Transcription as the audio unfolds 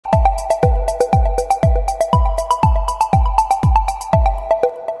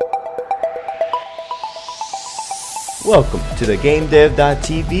Welcome to the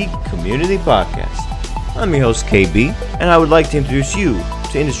GameDev.tv Community Podcast. I'm your host KB, and I would like to introduce you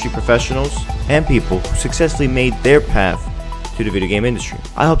to industry professionals and people who successfully made their path to the video game industry.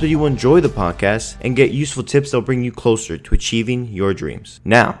 I hope that you will enjoy the podcast and get useful tips that will bring you closer to achieving your dreams.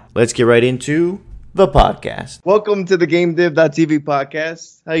 Now, let's get right into the podcast. Welcome to the GameDev.tv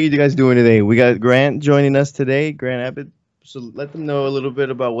podcast. How are you guys doing today? We got Grant joining us today, Grant Abbott. So let them know a little bit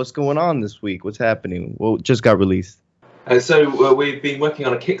about what's going on this week, what's happening, what just got released. So we've been working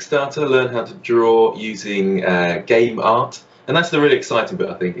on a Kickstarter, learn how to draw using game art. And that's the really exciting bit,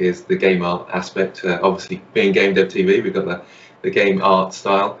 I think, is the game art aspect. Obviously, being Game Dev TV, we've got the game art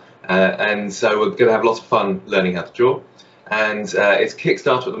style. And so we're going to have lots of fun learning how to draw. And it's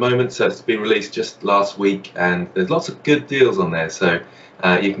Kickstarter at the moment, so it's been released just last week. And there's lots of good deals on there, so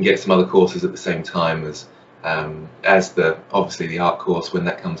you can get some other courses at the same time as obviously the art course when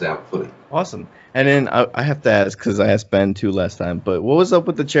that comes out fully. Awesome. And then I have to ask, because I asked Ben too last time, but what was up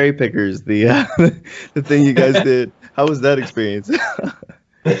with the cherry pickers, the thing you guys did? How was that experience?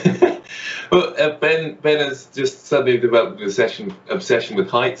 Well, Ben has just suddenly developed an obsession with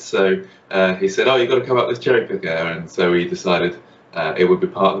heights, so he said, "Oh, you've got to come up with this cherry picker," and so we decided it would be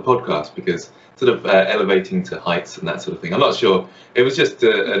part of the podcast because sort of elevating to heights and that sort of thing. I'm not sure. It was just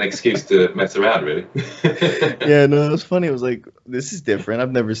an excuse to mess around, really. Yeah, no, it was funny. It was like, this is different.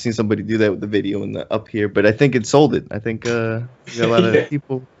 I've never seen somebody do that with the video and up here, but I think it sold it. I think we got a lot of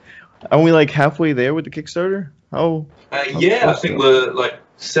people. Aren't we like halfway there with the Kickstarter? Yeah, I think we're like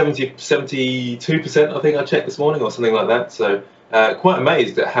 72%, I think I checked this morning or something like that. So quite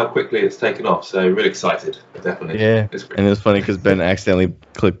amazed at how quickly it's taken off. So really excited, definitely. Yeah, and it was funny because Ben accidentally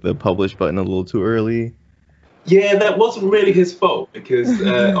clicked the publish button a little too early. Yeah, that wasn't really his fault because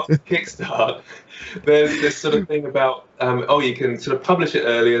on Kickstart, there's this sort of thing about, you can sort of publish it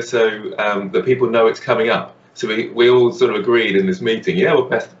earlier so that people know it's coming up. So we all sort of agreed in this meeting, yeah, we'll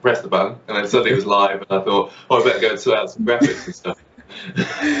press the button. And then suddenly it was live, and I thought, I better go and sort out some graphics and stuff.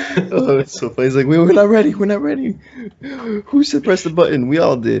 Oh, it's so funny. It's like, we're not ready. Who said press the button? We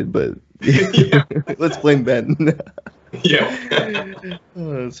all did, but yeah. Let's blame Ben. Yeah.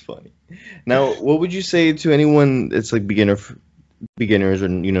 Oh, that's funny. Now, what would you say to anyone that's like beginners or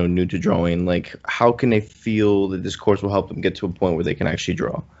new to drawing? Like, how can they feel that this course will help them get to a point where they can actually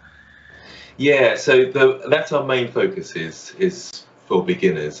draw? Yeah, so that's our main focus is for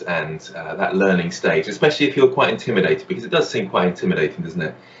beginners and that learning stage, especially if you're quite intimidated, because it does seem quite intimidating, doesn't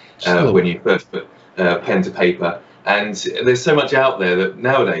it, when you first put pen to paper. And there's so much out there that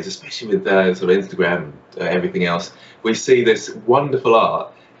nowadays, especially with sort of Instagram and everything else, we see this wonderful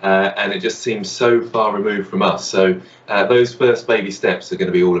art and it just seems so far removed from us. So those first baby steps are going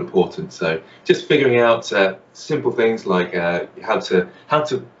to be all important. So just figuring out simple things like how to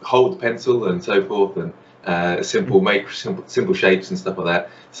hold the pencil and so forth, and simple shapes and stuff like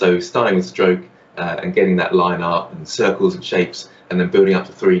that. So starting with stroke and getting that line art and circles and shapes, and then building up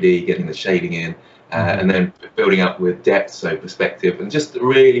to 3D, getting the shading in. And then building up with depth, so perspective, and just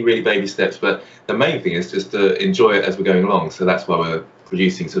really, really baby steps. But the main thing is just to enjoy it as we're going along. So that's why we're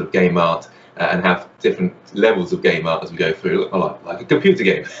producing sort of game art and have different levels of game art as we go through, like a computer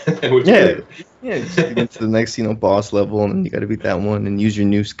game. Just get to the next, boss level, and then you got to beat that one, and use your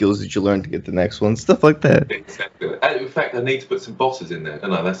new skills that you learned to get the next one, stuff like that. Exactly. In fact, I need to put some bosses in there. Oh,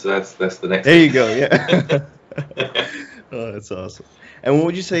 no, that's the next. There you go. Yeah. Oh, that's awesome. And what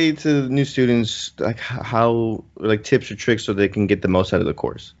would you say to new students, like tips or tricks so they can get the most out of the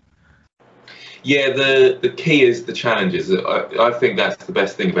course? Yeah, the key is the challenges. I think that's the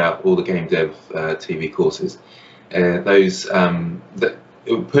best thing about all the Game Dev TV courses. Putting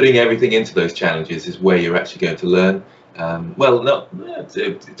everything into those challenges is where you're actually going to learn.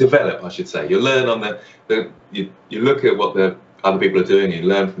 Develop, I should say. You'll learn on you look at what the other people are doing, you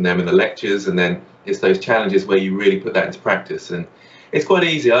learn from them in the lectures, and then it's those challenges where you really put that into practice. And it's quite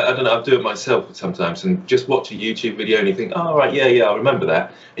easy. I don't know, I do it myself sometimes, and just watch a YouTube video and you think, oh, right, yeah, I remember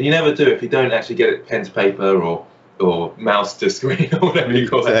that. And you never do if you don't actually get it pen to paper or mouse to screen or whatever you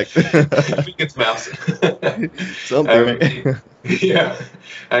call it. Finger to mouse. Something.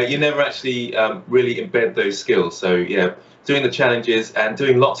 You never actually really embed those skills. So, yeah, doing the challenges and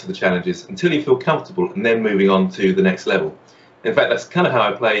doing lots of the challenges until you feel comfortable, and then moving on to the next level. In fact, that's kind of how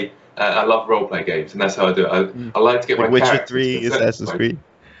I play. I love role-play games, and that's how I do it. I like to get my Witcher 3, Assassin's Creed.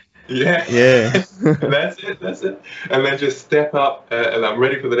 Yeah. That's it. And then just step up, and I'm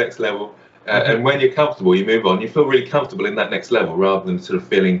ready for the next level. And when you're comfortable, you move on. You feel really comfortable in that next level, rather than sort of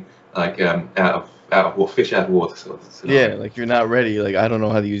feeling like fish out of water. Sort of. Yeah, like you're not ready. Like, I don't know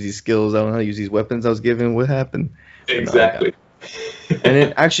how to use these skills. I don't know how to use these weapons I was given. What happened? Exactly. And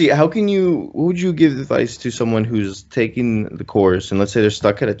then actually, what would you give advice to someone who's taking the course and let's say they're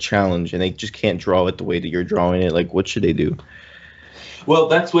stuck at a challenge and they just can't draw it the way that you're drawing it? Like, what should they do? Well,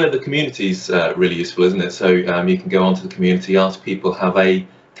 that's where the community's really useful, isn't it? So you can go onto the community, ask people how they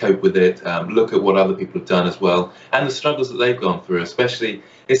cope with it, look at what other people have done as well, and the struggles that they've gone through. Especially,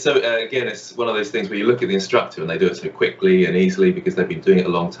 it's so again, it's one of those things where you look at the instructor and they do it so quickly and easily because they've been doing it a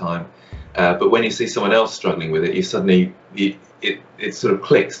long time. But when you see someone else struggling with it, you suddenly it sort of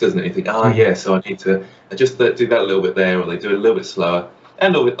clicks, doesn't it? You think, yeah, so I need to just do that a little bit there, or they do it a little bit slower,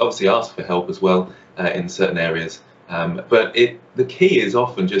 and obviously ask for help as well in certain areas. But the key is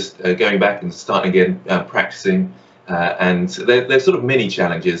often just going back and starting again, practicing, and they're sort of mini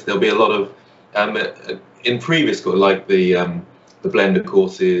challenges. There'll be a lot of in previous like the Blender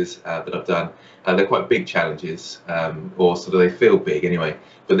courses that I've done. They're quite big challenges, or sort of they feel big anyway.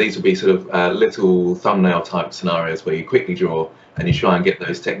 But these will be sort of little thumbnail type scenarios where you quickly draw and you try and get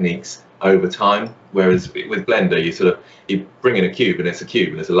those techniques over time. Whereas with Blender, you bring in a cube and it's a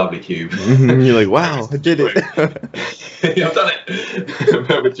cube and it's a lovely cube. You're like, wow, I did it. I've done it.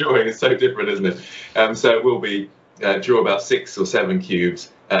 But with drawing, it's so different, isn't it? So it will be draw about 6 or 7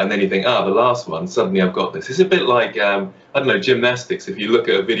 cubes, and then you think, the last one, suddenly I've got this. It's a bit like, I don't know, gymnastics. If you look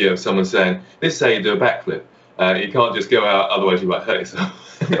at a video of someone saying, this is how you do a backflip, you can't just go out, otherwise you might hurt yourself.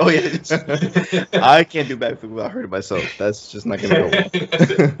 Oh, yeah. I can't do backflip without hurting myself. That's just not going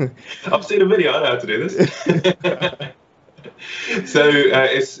to go. I've seen a video, I know how to do this. So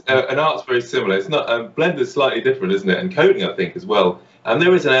it's an art's very similar. It's not Blender's slightly different, isn't it? And coding, I think, as well.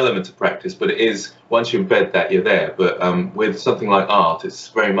 There is an element of practice, but it is once you embed that, you're there. But with something like art, it's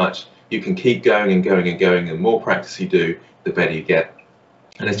very much you can keep going and going and going. And the more practice you do, the better you get.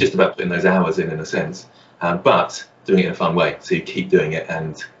 And it's just about putting those hours in a sense, but doing it in a fun way. So you keep doing it,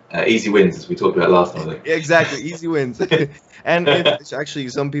 and easy wins, as we talked about last time. I think. Exactly, easy wins. And it's actually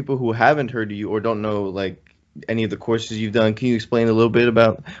some people who haven't heard of you or don't know like any of the courses you've done. Can you explain a little bit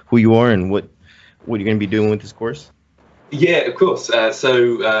about who you are and what you're going to be doing with this course? Yeah, of course.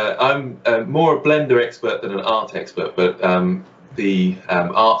 So I'm more a Blender expert than an art expert, but the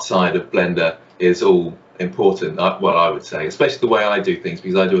art side of Blender is all important, what I would say, especially the way I do things,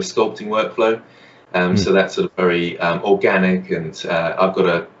 because I do a sculpting workflow. So that's sort of very organic, and I've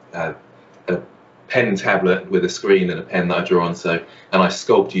got a pen tablet with a screen and a pen that I draw on, and I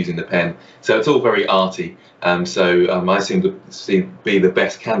sculpt using the pen. So it's all very arty. So I seem to be the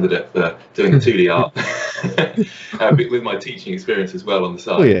best candidate for doing the 2D art with my teaching experience as well on the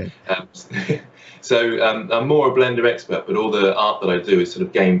side. Oh, yeah. So I'm more a Blender expert, but all the art that I do is sort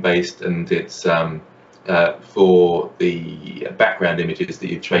of game-based, and it's for the background images that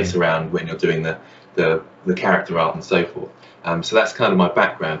you trace around when you're doing the character art and so forth. So that's kind of my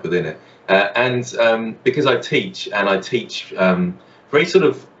background within it. And because I teach very sort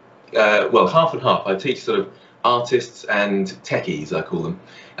of, half and half. I teach sort of artists and techies, I call them.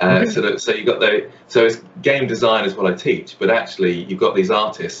 So it's game design is what I teach, but actually you've got these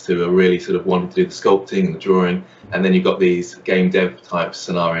artists who are really sort of wanting to do the sculpting and the drawing, and then you've got these game dev type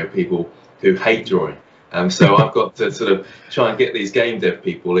scenario people who hate drawing. So I've got to sort of try and get these game dev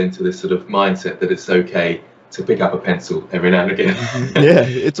people into this sort of mindset that it's okay to pick up a pencil every now and again. Yeah,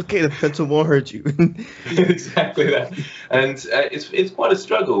 it's okay. The pencil won't hurt you. Exactly that. And it's quite a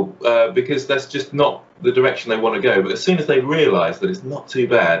struggle because that's just not the direction they want to go. But as soon as they realise that it's not too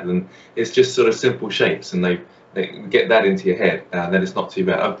bad, and it's just sort of simple shapes, and they get that into your head, then it's not too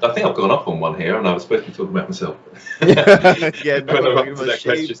bad. I think I've gone off on one here, and I was supposed to be talking about myself. Yeah, no,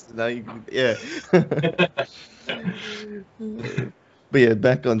 shapes, now you can, yeah. But yeah,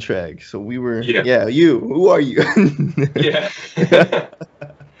 back on track. So we were, you. Who are you? Yeah.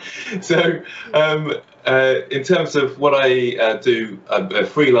 So in terms of what I do, I'm a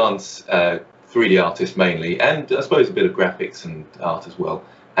freelance 3D artist mainly, and I suppose a bit of graphics and art as well,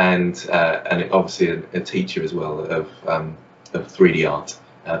 and obviously a teacher as well of 3D art.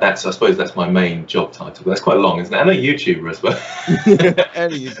 I suppose that's my main job title. But that's quite long, isn't it? And a YouTuber as well.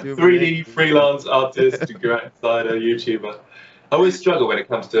 And a YouTuber. 3D freelance artist, graphic designer, YouTuber. I always struggle when it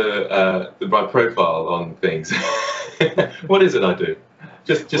comes to my profile on things. What is it I do?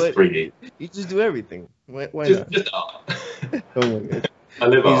 Just 3D. You just do everything. Why not? Just art. Oh my god. I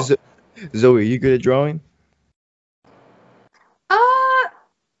live art. Zoe, are you good at drawing?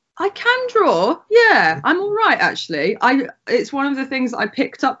 I can draw. Yeah, I'm all right actually. It's one of the things I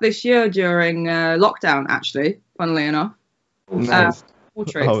picked up this year during lockdown. Actually, funnily enough. Nice.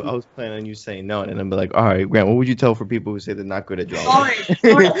 I was planning on you saying no, and I'm like, all right, Grant, what would you tell for people who say they're not good at drawing?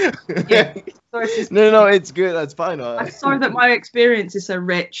 Sorry. Yeah. No, it's good. That's fine. I'm sorry that my experience is so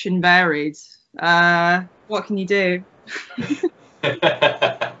rich and varied. What can you do?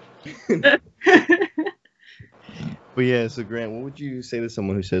 But yeah, so Grant, what would you say to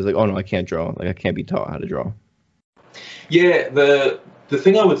someone who says like, "Oh no, I can't draw. Like I can't be taught how to draw"? Yeah, the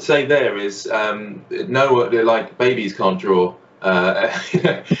thing I would say there is no, like babies can't draw.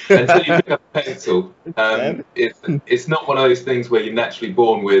 Until you pick up a pencil, it's not one of those things where you're naturally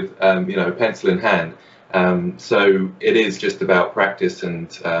born with a pencil in hand. So it is just about practice and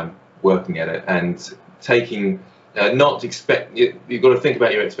working at it and taking. Not expect. You've got to think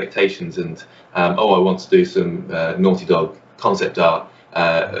about your expectations and I want to do some Naughty Dog concept art.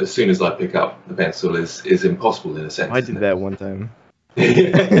 As soon as I pick up the pencil is impossible in a sense. I did that one time.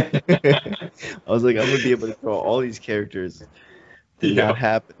 I was like, I'm gonna be able to draw all these characters. Did not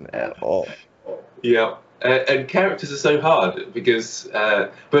happen at all. Yeah, and characters are so hard because,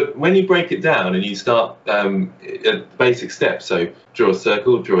 but when you break it down and you start at basic steps, so draw a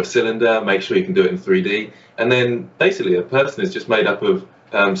circle, draw a cylinder, make sure you can do it in 3D, and then basically a person is just made up of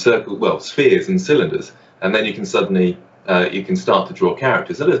spheres and cylinders, and then you can suddenly you can start to draw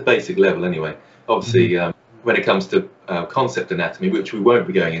characters at a basic level anyway. Obviously, when it comes to concept anatomy, which we won't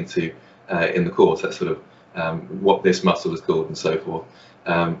be going into in the course, that's sort of what this muscle is called and so forth,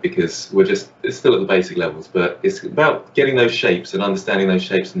 because it's still at the basic levels, but it's about getting those shapes and understanding those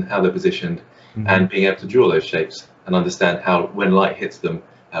shapes and how they're positioned, and being able to draw those shapes and understand how, when light hits them,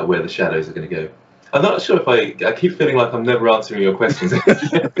 where the shadows are going to go. I'm not sure if I keep feeling like I'm never answering your questions. Like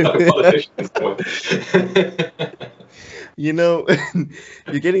a politician. You know,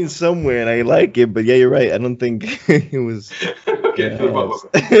 you're getting somewhere, and I like it. But yeah, you're right. I don't think it was.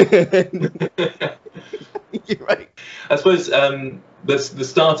 You're right. I suppose the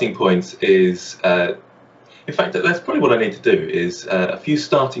starting point is. In fact, that's probably what I need to do is a few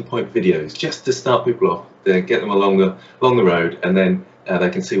starting point videos just to start people off, get them along the road, and then they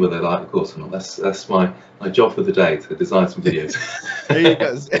can see whether they like the course or not. That's my job for the day, to design some videos. There you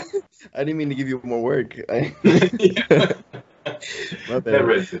go. I didn't mean to give you more work. My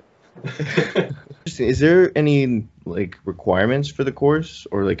bad. Interesting. Is there any like requirements for the course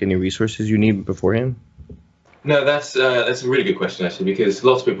or like any resources you need beforehand? No, that's a really good question actually, because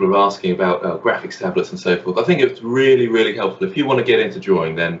lots of people are asking about graphics tablets and so forth. I think it's really, really helpful if you want to get into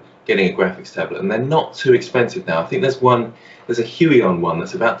drawing, then getting a graphics tablet, and they're not too expensive now. I think there's a Huion one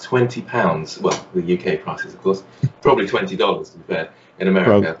that's about £20. Well, the UK prices, of course, probably $20 to be fair in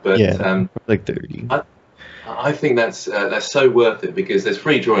America, but yeah, like 30. I think that's so worth it because there's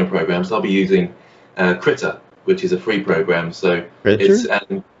free drawing programs. I'll be using Krita, which is a free program. So it's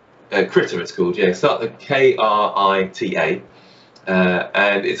Krita, it's called. Yeah, start the Krita,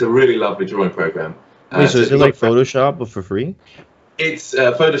 and it's a really lovely drawing program. Wait, so is it like Photoshop but for free? It's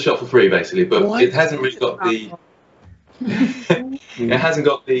Photoshop for free basically, but it hasn't really got the. It hasn't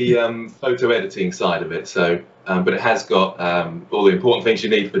got the photo editing side of it, so but it has got all the important things you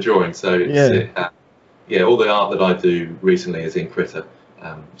need for drawing. So it's, all the art that I do recently is in Krita.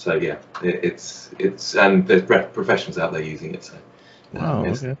 So yeah, it's and there's professionals out there using it. So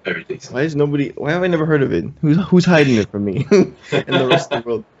it's very decent. Why have I never heard of it? Who's hiding it from me and the rest of the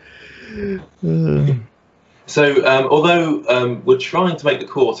world? So although we're trying to make the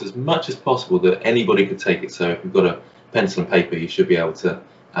course as much as possible that anybody could take it, so if you've got a pencil and paper, you should be able to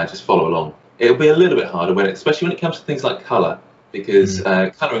just follow along. It'll be a little bit harder especially when it comes to things like colour, because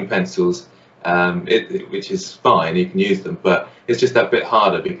colouring pencils, which is fine, you can use them, but it's just that bit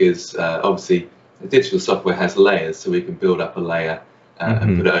harder because obviously the digital software has layers, so we can build up a layer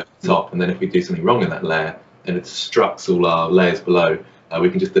and put it over the top, and then if we do something wrong in that layer and it obstructs all our layers below, we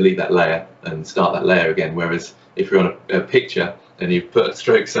can just delete that layer and start that layer again. Whereas if you're on a picture and you put a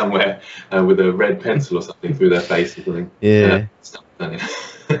stroke somewhere with a red pencil or something through their face or something,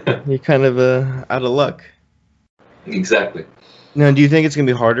 you're kind of out of luck. Exactly. Now, do you think it's going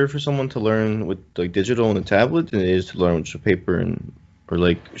to be harder for someone to learn with like digital and a tablet than it is to learn with just paper, or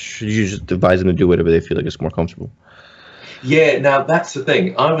like should you just advise them to do whatever they feel like is more comfortable? Yeah, now that's the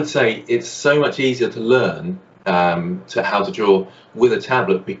thing. I would say it's so much easier to learn to how to draw with a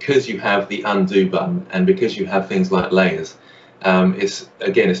tablet because you have the undo button and because you have things like layers.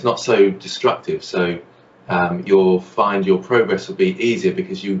 It's not so destructive, so you'll find your progress will be easier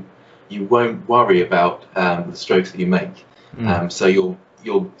because you won't worry about the strokes that you make. So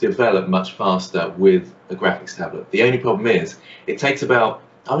you'll develop much faster with a graphics tablet. The only problem is it takes about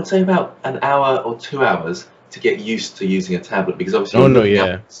an hour or 2 hours to get used to using a tablet, because obviously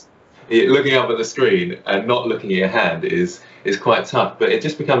looking up at the screen and not looking at your hand is quite tough. But it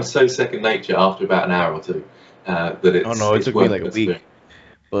just becomes so second nature after about an hour or two that it's. Oh no, it took me like a week.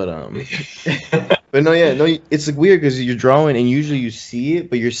 But but no, it's like weird because you're drawing and usually you see it,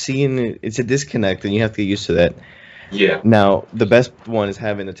 but you're seeing it. It's a disconnect, and you have to get used to that. Yeah. Now, the best one is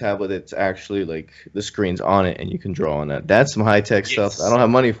having a tablet that's actually like the screen's on it and you can draw on that. That's some high tech stuff I Yes. don't have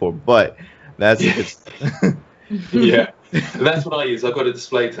money for, but that's the good stuff. Yeah, that's what I use. I've got a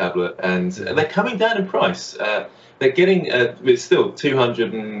display tablet, and they're coming down in price. They're getting it's still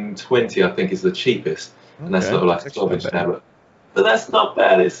 220, I think, is the cheapest, and that's Okay, sort of like that's a actually not 12-inch bad. tablet. But that's not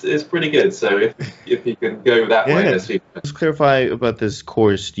bad. It's pretty good. So if you can go that way, Yeah. that's cheap. Let's clarify about this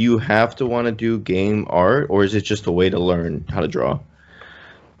course. Do you have to want to do game art, or is it just a way to learn how to draw?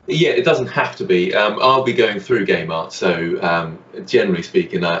 Yeah, it doesn't have to be. I'll be going through game art, so generally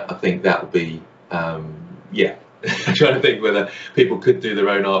speaking, I think that will be yeah. I'm trying to think whether people could do their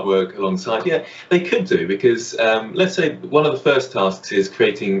own artwork alongside. Yeah, they could do because let's say one of the first tasks is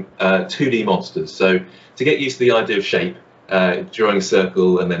creating 2D monsters. So to get used to the idea of shape, drawing a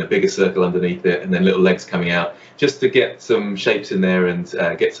circle and then a bigger circle underneath it, and then little legs coming out, just to get some shapes in there and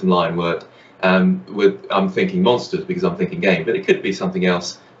get some line work. I'm thinking monsters because I'm thinking game, but it could be something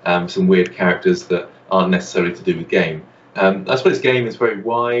else. Some weird characters that aren't necessarily to do with game. I suppose game is very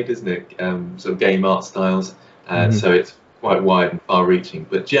wide, isn't it? Sort of game art styles. So it's quite wide and far-reaching.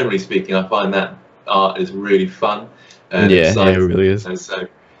 But generally speaking, I find that art is really fun and Yeah, exciting. it really is. And so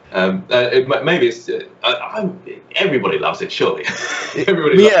maybe it's everybody loves it, surely.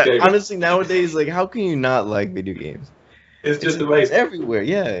 Everybody loves Yeah, gaming. honestly, nowadays, like, how can you not like video games? It's just It's amazing. everywhere.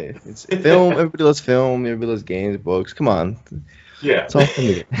 Yeah, it's film. Everybody loves film. Everybody loves games, books. Come on, Yeah. it's all fun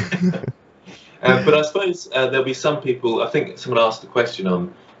to get. But I suppose there'll be some people. I think someone asked a question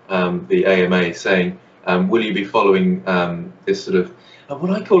on the AMA saying, "Will you be following this sort of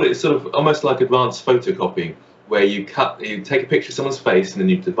what I call it is sort of almost like advanced photocopying, where you take a picture of someone's face and then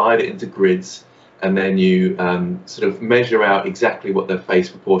you divide it into grids, and then you sort of measure out exactly what their face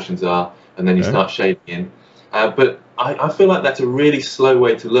proportions are, and then you Okay. start shading in." But I feel like that's a really slow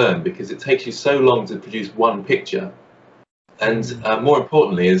way to learn because it takes you so long to produce one picture. And more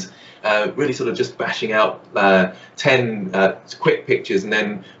importantly is really sort of just bashing out 10 quick pictures and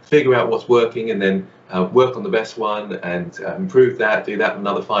then figure out what's working and then work on the best one and improve that, do that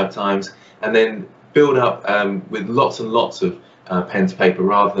another 5 times, and then build up with lots and lots of pen to paper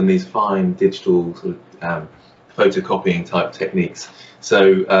rather than these fine digital sort of photocopying type techniques.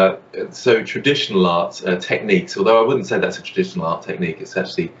 So, so traditional art techniques, although I wouldn't say that's a traditional art technique, it's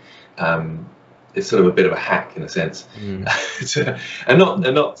actually it's sort of a bit of a hack in a sense. And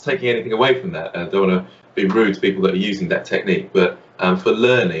not taking anything away from that. I don't want to be rude to people that are using that technique, but for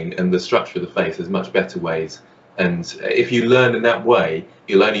learning and the structure of the face, there's much better ways. And if you learn in that way,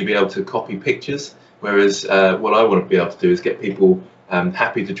 you'll only be able to copy pictures. Whereas what I want to be able to do is get people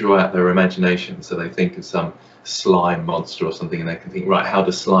happy to draw out their imagination. So they think of some slime monster or something, and they can think, right, how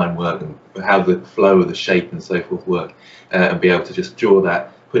does slime work, and how the flow of the shape and so forth work, and be able to just draw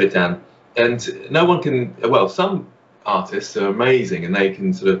that, put it down. And no one can, well, some artists are amazing and they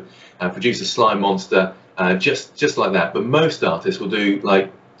can sort of produce a slime monster just like that. But most artists will do like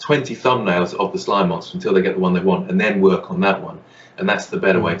 20 thumbnails of the slime monster until they get the one they want and then work on that one. And that's the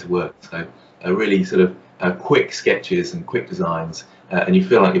better way to work. So really sort of quick sketches and quick designs, and you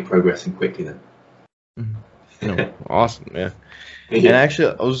feel like you're progressing quickly then. No, awesome, yeah. Yeah. And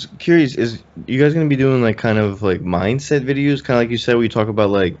actually, I was curious, is you guys gonna be doing like kind of like mindset videos, kind of like you said, where you talk about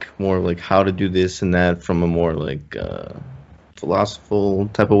like more like how to do this and that from a more like philosophical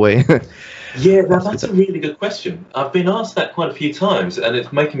type of way? Yeah, that's a really good question. I've been asked that quite a few times, and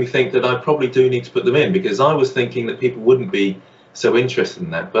it's making me think that I probably do need to put them in because I was thinking that people wouldn't be so interested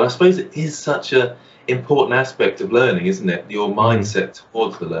in that. But I suppose it is such a important aspect of learning, isn't it? Your mindset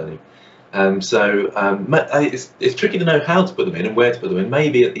towards the learning. So it's tricky to know how to put them in and where to put them in.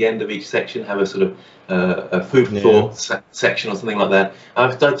 Maybe at the end of each section have a sort of a food for thought section or something like that.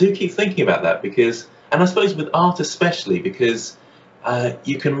 I do keep thinking about that because, and I suppose with art especially, because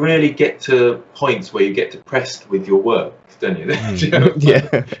you can really get to points where you get depressed with your work, don't you? Yeah,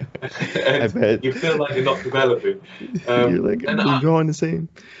 and I bet. you feel like you're not developing. You're like, we're going the same.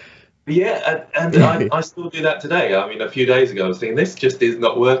 Yeah, and I still do that today. I mean, a few days ago, I was thinking, this just is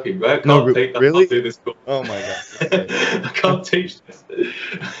not working. I can't really? do this course. Oh my god. I can't teach this.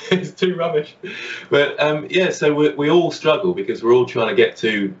 It's too rubbish. But yeah, so we all struggle because we're all trying to get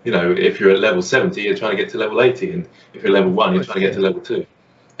to, you know, if you're at level 70, you're trying to get to level 80. And if you're level 1, you're trying to get to level 2.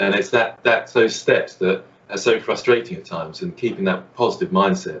 And it's that's those steps that are so frustrating at times and keeping that positive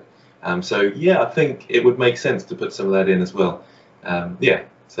mindset. So yeah, I think it would make sense to put some of that in as well. Yeah.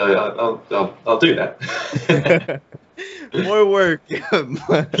 So I'll do that. More work. Yeah.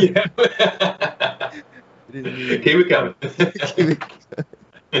 Keep it coming.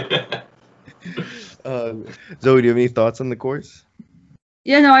 Zoe, do you have any thoughts on the course?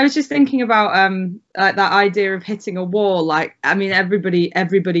 Yeah, no, I was just thinking about like that idea of hitting a wall. Like, I mean,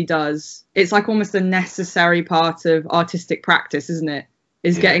 everybody does. It's like almost a necessary part of artistic practice, isn't it?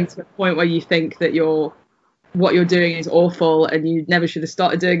 Is getting to a point where you think that what you're doing is awful and you never should have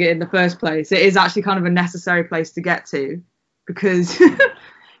started doing it in the first place. It is actually kind of a necessary place to get to, because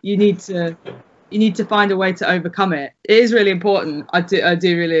you need to find a way to overcome it. It is really important. I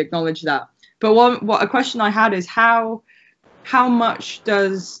do really acknowledge that. But a question I had is how much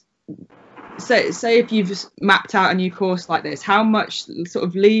does, say if you've mapped out a new course like this, how much sort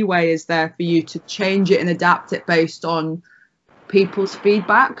of leeway is there for you to change it and adapt it based on people's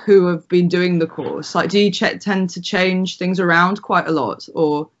feedback who have been doing the course? Like, do you tend to change things around quite a lot,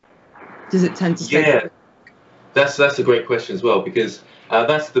 or does it tend to stay? Yeah, that's a great question as well, because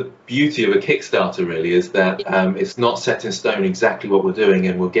that's the beauty of a Kickstarter, really, is that it's not set in stone exactly what we're doing,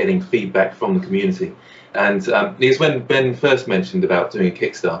 and we're getting feedback from the community. And because when Ben first mentioned about doing a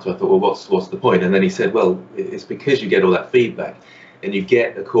Kickstarter, I thought, well, what's the point? And then he said, well, it's because you get all that feedback and you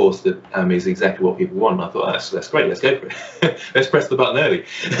get a course that is exactly what people want. And I thought, that's great, let's go for it. Let's press the button early.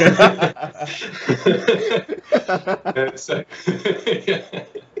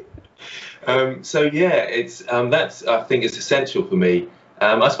 So yeah, it's that's, I think, it's essential for me.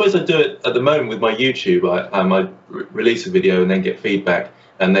 I suppose I do it at the moment with my YouTube. I release a video and then get feedback,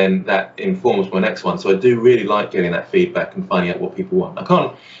 and then that informs my next one. So I do really like getting that feedback and finding out what people want. I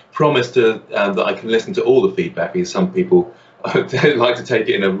can't promise that I can listen to all the feedback, because some people like to take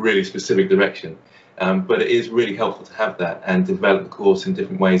it in a really specific direction. But it is really helpful to have that and develop the course in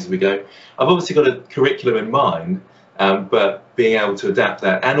different ways as we go. I've obviously got a curriculum in mind, but being able to adapt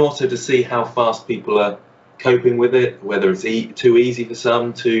that, and also to see how fast people are coping with it, whether it's too easy for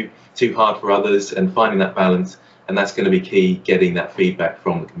some, too hard for others, and finding that balance. And that's going to be key, getting that feedback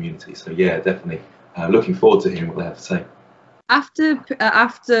from the community. So yeah, definitely looking forward to hearing what they have to say.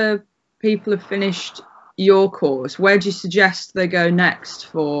 After people have finished your course, where do you suggest they go next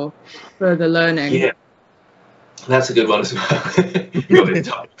for further learning? Yeah, that's a good one as well. You got it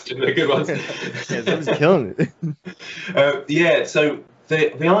typed. A good one. Yeah, that was killing it. Yeah, so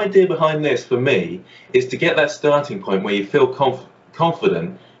the idea behind this for me is to get that starting point where you feel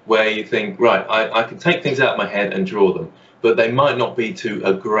confident, where you think, right, I can take things out of my head and draw them, but they might not be to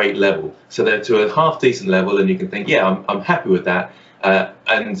a great level. So they're to a half decent level, and you can think, yeah, I'm happy with that,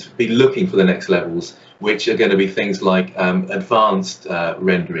 and be looking for the next levels, which are going to be things like advanced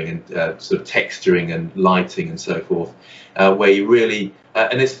rendering and sort of texturing and lighting and so forth, where you really,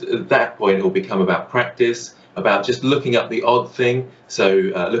 and it's, at that point it will become about practice, about just looking up the odd thing. So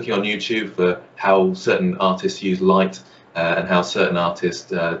looking on YouTube for how certain artists use light, and how certain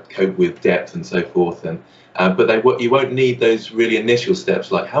artists cope with depth and so forth. And but you won't need those really initial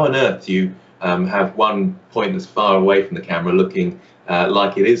steps, like how on earth do you have one point that's far away from the camera looking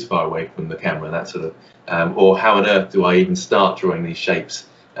like it is far away from the camera, that sort of, or how on earth do I even start drawing these shapes?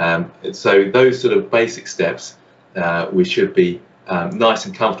 So those sort of basic steps we should be nice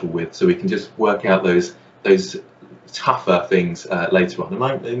and comfortable with, so we can just work out those tougher things later on.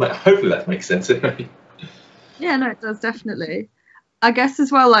 Hopefully that makes sense. Yeah, no, it does, definitely. I guess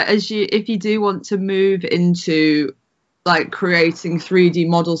as well, like, if you do want to move into like creating 3D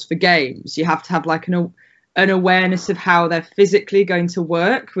models for games, you have to have like an awareness of how they're physically going to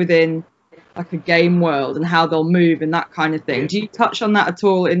work within like a game world and how they'll move and that kind of thing. Do you touch on that at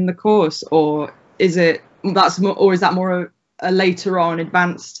all in the course, or is that more a later on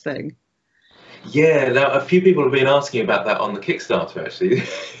advanced thing? Yeah, now a few people have been asking about that on the Kickstarter, actually.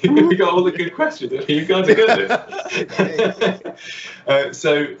 You got all the good questions. You guys are good at it.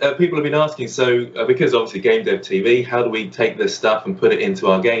 So people have been asking, because obviously Game Dev TV, how do we take this stuff and put it into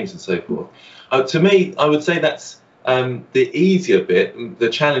our games and so forth? To me, I would say that's the easier bit.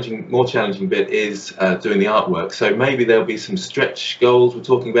 The more challenging bit is doing the artwork. So maybe there'll be some stretch goals we're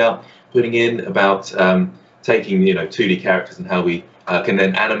talking about putting in, about taking 2D characters and how we can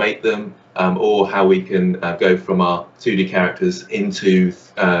then animate them. Or how we can go from our 2D characters into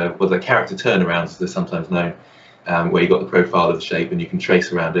the character turnarounds, as they're sometimes known, where you've got the profile of the shape and you can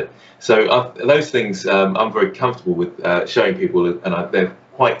trace around it. So those things I'm very comfortable with showing people, and they're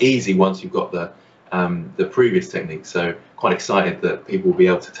quite easy once you've got the previous techniques. So quite excited that people will be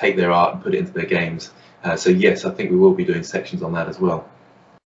able to take their art and put it into their games. So yes, I think we will be doing sections on that as well.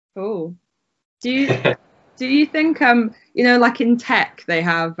 Cool. Do you think like in tech they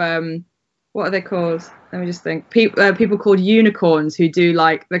have what are they called? Let me just think. People called unicorns who do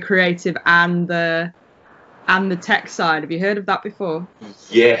like the creative and the tech side. Have you heard of that before?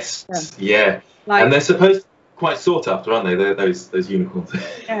 Yes. Yeah. Like, and they're supposed to be quite sought after, aren't they? They're those unicorns.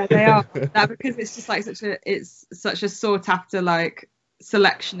 Yeah, they are. That because it's just like such a sought after like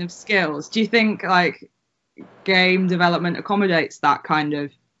selection of skills. Do you think like game development accommodates that kind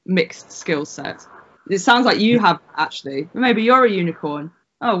of mixed skill set? It sounds like you have, actually. Maybe you're a unicorn.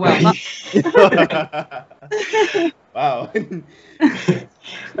 Oh well. Wow.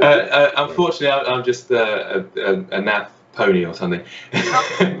 Unfortunately, I'm just a naff pony or something,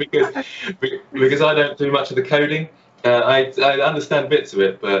 because I don't do much of the coding. I understand bits of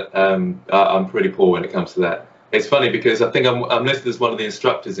it, but I'm pretty poor when it comes to that. It's funny because I think I'm listed as one of the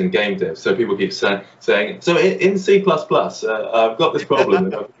instructors in game dev, so people keep saying, so in C++, I've got this problem.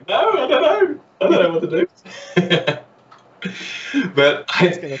 And I'm like, no, I don't know what to do. But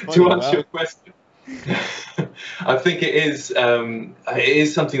to answer your question, I think it is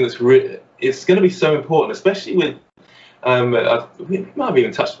something that's it's going to be so important, especially with we might have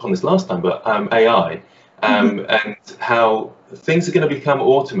even touched upon this last time, but AI and how things are going to become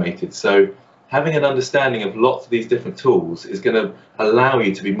automated. So having an understanding of lots of these different tools is going to allow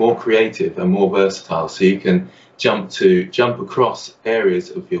you to be more creative and more versatile, so you can jump across areas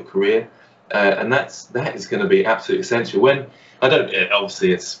of your career, and that is going to be absolutely essential. When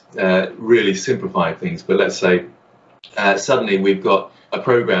obviously it's really simplified things, but let's say suddenly we've got a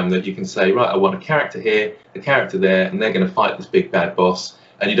program that you can say, right, I want a character here, a character there, and they're going to fight this big bad boss,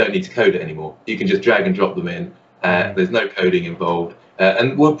 and you don't need to code it anymore. You can just drag and drop them in. There's no coding involved.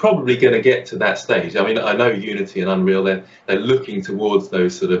 And we're probably going to get to that stage. I mean, I know Unity and Unreal, they're looking towards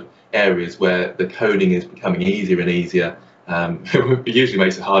those sort of areas where the coding is becoming easier and easier. It usually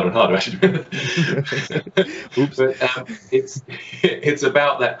makes it harder and harder, actually. Oops. But it's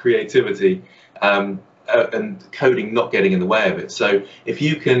about that creativity and coding not getting in the way of it. So if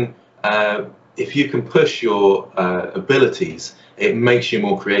you can push your abilities, it makes you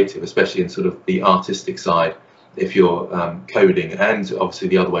more creative, especially in sort of the artistic side, if you're coding, and obviously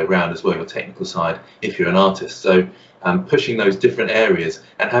the other way around as well, your technical side, if you're an artist. So pushing those different areas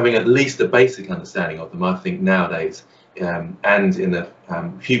and having at least a basic understanding of them, I think nowadays, and in the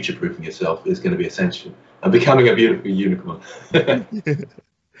future-proofing yourself, is going to be essential. And becoming a beautiful unicorn.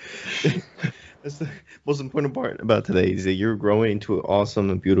 That's the most important part about today, is that you're growing into an awesome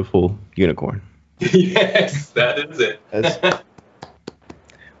and beautiful unicorn. Yes, that is it.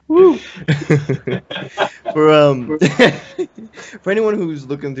 Woo. For anyone who's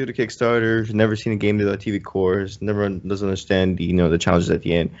looking through the Kickstarter, who's never seen a GameDev.tv course, doesn't understand the challenges at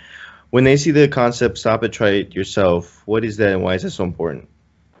the end, when they see the concept, stop it, try it yourself, what is that and why is that so important?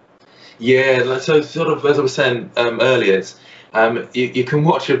 Yeah, so sort of as I was saying earlier, it's you can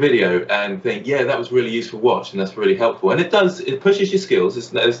watch a video and think, yeah, that was really useful watch, and that's really helpful, and it pushes your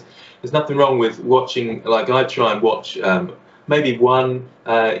skills. There's nothing wrong with watching. Like, I try and watch maybe one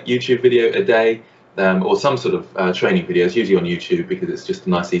YouTube video a day, or some sort of training videos, usually on YouTube, because it's just a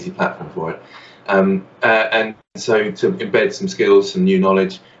nice easy platform for it, and so to embed some skills, some new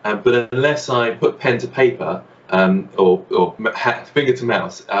knowledge, but unless I put pen to paper or finger to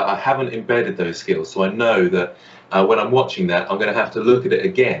mouse, I haven't embedded those skills. So I know that when I'm watching that, I'm going to have to look at it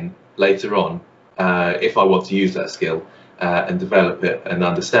again later on if I want to use that skill and develop it and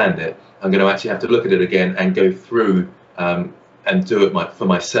understand it. I'm going to actually have to look at it again and go through and do it for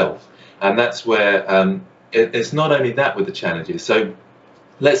myself. And that's where it's not only that with the challenges. So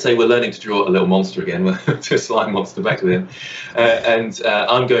let's say we're learning to draw a little monster again, to a slime monster back then, and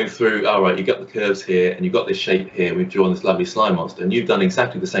I'm going through, all right, you've got the curves here, and you've got this shape here, we've drawn this lovely slime monster, and you've done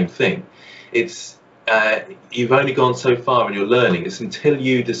exactly the same thing. It's you've only gone so far in your learning. It's until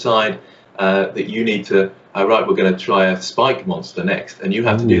you decide that you need to, all right, we're going to try a spike monster next, and you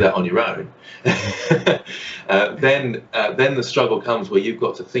have to do that on your own. Then the struggle comes where you've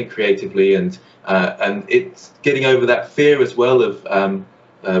got to think creatively, and it's getting over that fear as well of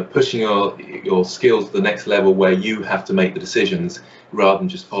pushing your skills to the next level, where you have to make the decisions rather than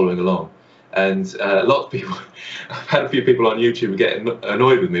just following along. And a lot of people, I've had a few people on YouTube get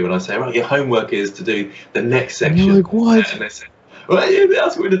annoyed with me when I say, right, your homework is to do the next section. And you're like, what? And they say, well, yeah, they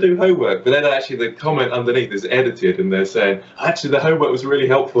asked me to do homework, but then actually the comment underneath is edited, and they're saying, actually, the homework was really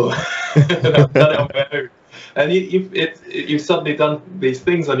helpful. And I've done it on my own. And you've suddenly done these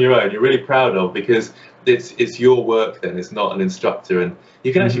things on your own. You're really proud of, because it's your work then. It's not an instructor, and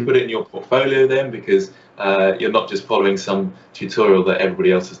you can actually put it in your portfolio then, because you're not just following some tutorial that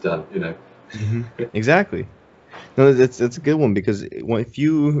everybody else has done. Exactly. No, that's a good one, because if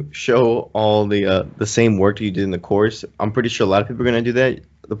you show all the same work that you did in the course, I'm pretty sure a lot of people are gonna do that.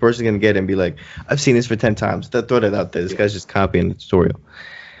 The person's gonna get it and be like, I've seen this for 10 times. Throw that out there. This guy's just copying the tutorial.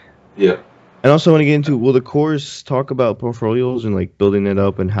 Yeah. And also, I want to get into, will the course talk about portfolios and like building it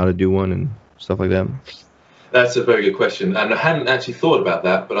up and how to do one and stuff like that? That's a very good question, and I hadn't actually thought about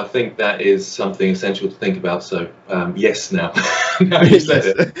that, but I think that is something essential to think about. So yes, now. Now you said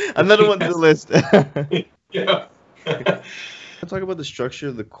it. Another one to the list. Yeah. Talk about the structure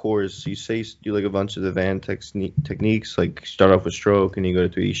of the course. You say you do like a bunch of advanced techniques, like start off with stroke and you go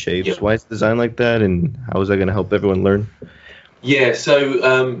to 3D shapes. Yeah. Why is it designed like that, and how is that going to help everyone learn? Yeah,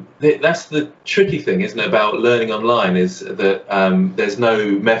 so that's the tricky thing, isn't it, about learning online, is that there's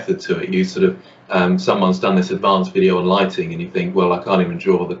no method to it. You sort of, someone's done this advanced video on lighting and you think, well, I can't even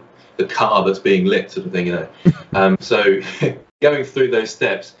draw the car that's being lit, sort of thing, you know. So going through those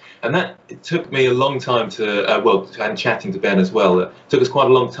steps, and that it took me a long time to, and chatting to Ben as well, it took us quite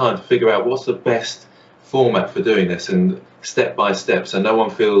a long time to figure out what's the best format for doing this, and step by step, so no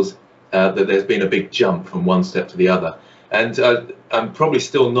one feels that there's been a big jump from one step to the other. And I'm probably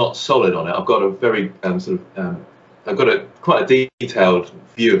still not solid on it. I've got a very I've got quite a detailed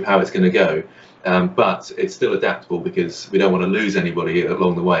view of how it's going to go, but it's still adaptable because we don't want to lose anybody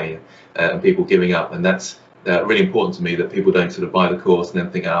along the way and people giving up. And that's really important to me, that people don't sort of buy the course and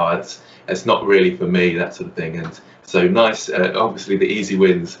then think, oh, it's not really for me, that sort of thing. And so nice. Obviously, the easy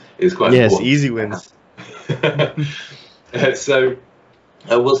wins is quite important. Yes, easy wins. So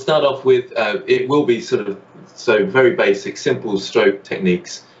we'll start off with it will be sort of. So very basic, simple stroke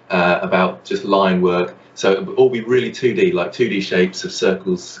techniques about just line work. So it will all be really 2D, like 2D shapes of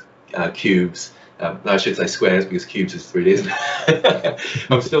circles, cubes. I should say squares because cubes is 3D, isn't it?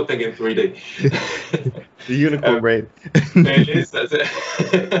 I'm still thinking 3D. The unicorn brain. It is, that's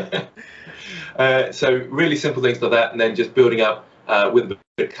it. So really simple things like that, and then just building up with a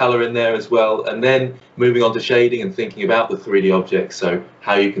bit of colour in there as well, and then moving on to shading and thinking about the 3D objects, so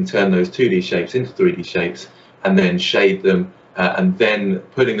how you can turn those 2D shapes into 3D shapes, and then shade them, and then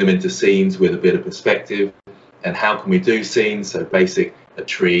putting them into scenes with a bit of perspective, and how can we do scenes, so basic, a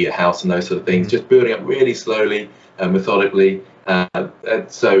tree, a house, and those sort of things, just building up really slowly and methodically. And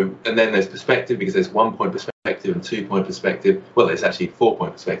then there's perspective, because there's 1-point perspective and 2-point perspective. Well, there's actually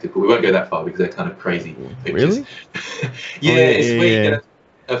 4-point perspective, but we won't go that far because they're kind of crazy pictures. Really? It's where you get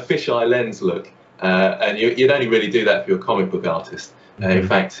a fisheye lens look, and you'd only really do that if you're a comic book artist. In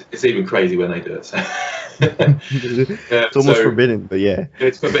fact, it's even crazy when they do it. So. It's almost forbidden, but yeah.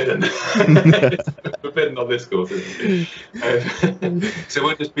 It's forbidden. It's forbidden on this course, isn't it? So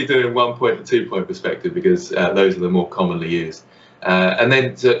we'll just be doing 1-point and 2-point perspective because those are the more commonly used. And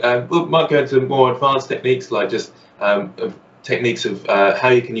then we might go into more advanced techniques, like just techniques of how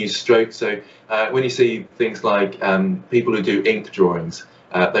you can use stroke. So when you see things like people who do ink drawings,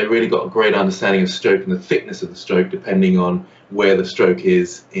 they really got a great understanding of stroke and the thickness of the stroke depending on where the stroke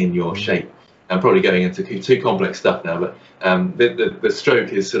is in your shape. I'm probably going into too complex stuff now, but the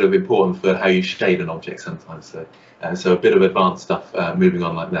stroke is sort of important for how you shade an object sometimes. So a bit of advanced stuff moving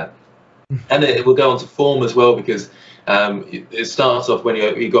on like that. And it will go on to form as well, because it starts off when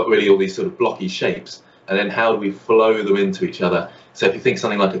you've got really all these sort of blocky shapes, and then how do we flow them into each other? So if you think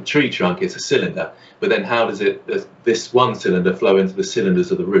something like a tree trunk, it's a cylinder, but then how does this one cylinder flow into the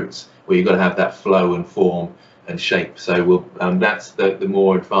cylinders of the roots? Well, you've got to have that flow and form and shape. So that's the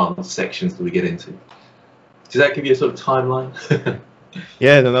more advanced sections that we get into. Does that give you a sort of timeline?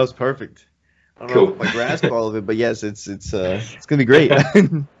 Yeah, no, that was perfect. I don't Cool. know if I grasp all of it, but yes, it's gonna be great.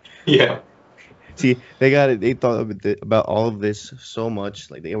 Yeah. See, they thought about all of this so much.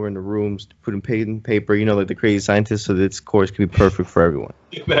 Like, they were in the rooms putting pen and paper, like the crazy scientists, so this course can be perfect for everyone.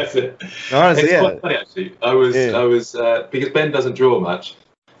 That's it. Honestly, It's yeah. quite funny actually. I was because Ben doesn't draw much,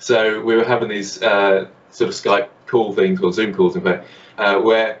 so we were having these sort of Skype call things, or Zoom calls in fact,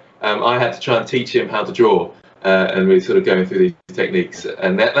 where I had to try and teach him how to draw, and we were sort of going through these techniques,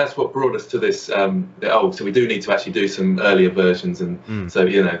 and that's what brought us to this. So we do need to actually do some earlier versions, and so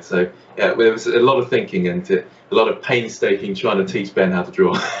yeah, there was a lot of thinking and a lot of painstaking trying to teach Ben how to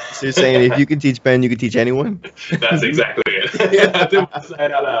draw. So you're saying if you can teach Ben, you can teach anyone? That's exactly it. I didn't want to say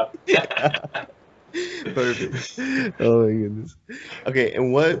it out loud. Perfect. Oh my goodness. Okay,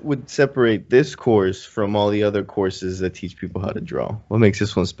 and what would separate this course from all the other courses that teach people how to draw? What makes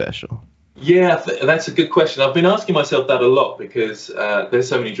this one special? Yeah, that's a good question. I've been asking myself that a lot because there's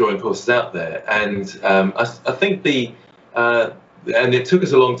so many drawing courses out there, and I think and it took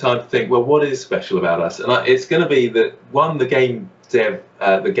us a long time to think, well, what is special about us? And it's going to be that, one, the game dev,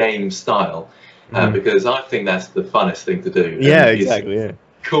 the game style, because I think that's the funnest thing to do. Yeah, exactly. Yeah.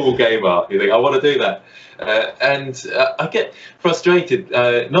 Cool game art. You think, I want to do that. And I get frustrated,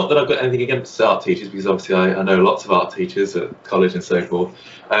 not that I've got anything against art teachers, because obviously I know lots of art teachers at college and so forth,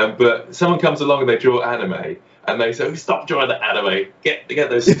 but someone comes along and they draw anime, and they say, oh, stop drawing the anime, get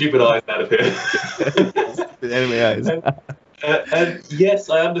those stupid eyes out of here. Stupid anime eyes. And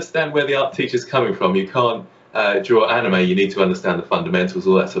yes, I understand where the art teacher's coming from. You can't draw anime, you need to understand the fundamentals,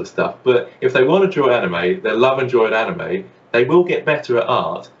 all that sort of stuff. But if they want to draw anime, they're loving drawing anime, they will get better at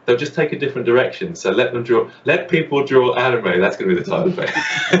art. They'll just take a different direction. So let them draw. Let people draw anime. That's going to be the title of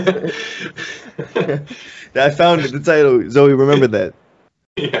it. I found it, the title. Zoe, remember that.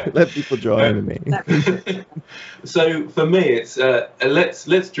 Yeah. Let people draw anime. So for me, it's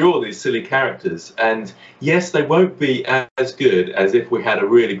let's draw these silly characters, and yes, they won't be as good as if we had a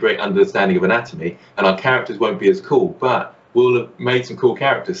really great understanding of anatomy, and our characters won't be as cool, but we'll have made some cool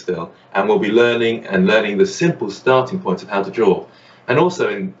characters still, and we'll be learning the simple starting points of how to draw. And also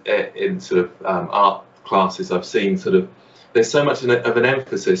in sort of art classes, I've seen sort of there's so much of an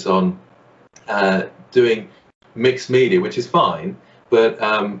emphasis on doing mixed media, which is fine. But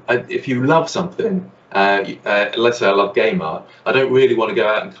if you love something, let's say I love game art, I don't really want to go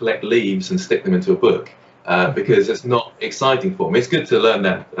out and collect leaves and stick them into a book because it's not exciting for me. It's good to learn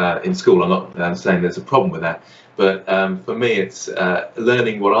that in school. I'm not saying there's a problem with that. But for me, it's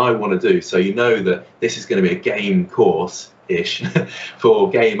learning what I want to do. So you know that this is going to be a game course-ish for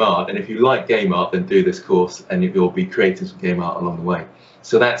game art. And if you like game art, then do this course and you'll be creating some game art along the way.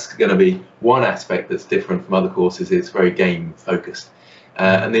 So that's going to be one aspect that's different from other courses. It's very game focused.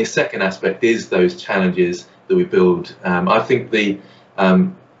 And the second aspect is those challenges that we build. I think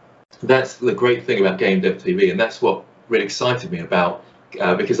that's the great thing about Game Dev TV, and that's what really excited me about,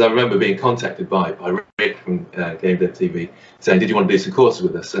 because I remember being contacted by Rick from Game Dev TV saying, did you want to do some courses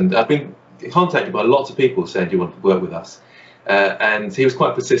with us? And I've been contacted by lots of people saying, do you want to work with us? And he was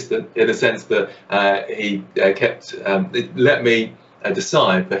quite persistent in the sense that he kept let me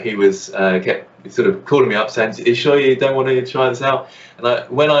decide, but he was kept sort of calling me up saying, are you sure you don't want to try this out? And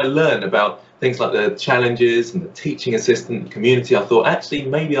when I learned about things like the challenges and the teaching assistant community, I thought actually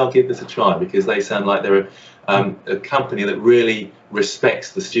maybe I'll give this a try, because they sound like they're a company that really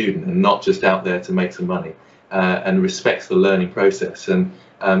respects the student and not just out there to make some money, and respects the learning process. And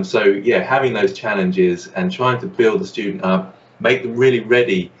so yeah, having those challenges and trying to build the student up, make them really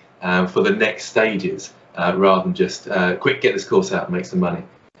ready for the next stages, rather than just quick get this course out and make some money.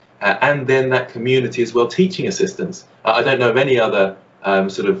 And then that community as well, teaching assistants. I don't know of any other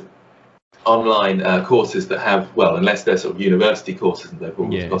sort of online courses that have, well, unless they're sort of university courses and they've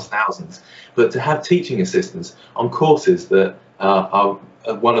almost cost thousands, but to have teaching assistants on courses that are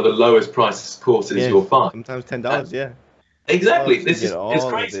one of the lowest priced courses you'll find. Sometimes $10, yeah. Exactly. This is it's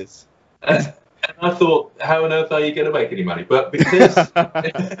crazy. And I thought, how on earth are you going to make any money? But because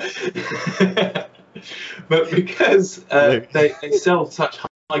they sell such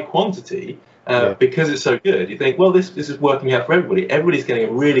high quantity, because it's so good, you think, well, this is working out for everybody. Everybody's getting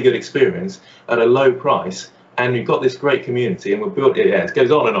a really good experience at a low price, and you've got this great community, and we've built it. Yeah, it goes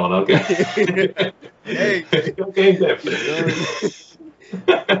on and on. I'll go. Hey, Game Dev.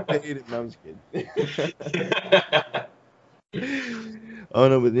 I hate it. No, I'm just kidding. Oh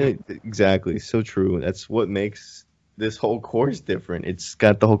no, but yeah, exactly, so true. That's what makes this whole course different. It's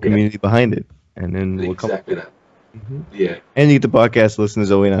got the whole community behind it, and then we'll come. Exactly that. Mm-hmm. Yeah. And you get the podcast listeners,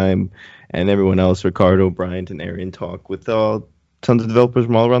 Zoe and I, and everyone else, Ricardo, Bryant, and Aaron, talk with tons of developers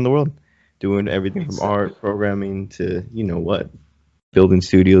from all around the world, doing everything from art, programming to, you know what, building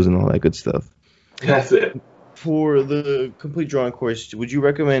studios and all that good stuff. That's it. For the complete drawing course, would you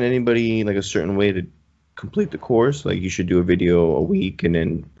recommend anybody like a certain way to complete the course? Like you should do a video a week and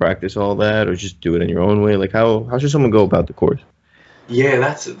then practice all that, or just do it in your own way? Like how should someone go about the course? Yeah,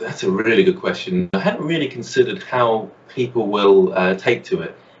 that's a really good question. I hadn't really considered how people will take to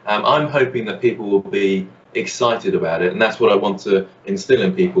it. I'm hoping that people will be excited about it, and that's what I want to instill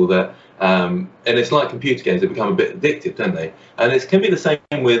in people. That and it's like computer games; they become a bit addictive, don't they? And it can be the same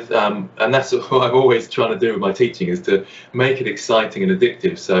with, and that's what I'm always trying to do with my teaching, is to make it exciting and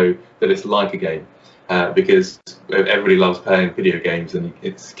addictive, so that it's like a game. Because everybody loves playing video games, and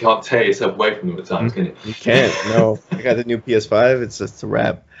you can't tear yourself away from them at times, can you? You can't. No, I got the new PS5. It's just a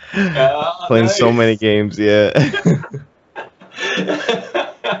wrap. Playing so many games, yeah.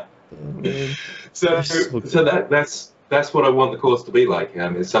 So that's what I want the course to be like.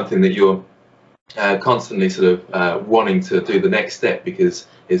 It's something that you're constantly sort of wanting to do the next step because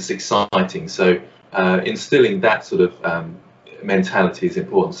it's exciting. So instilling that sort of mentality is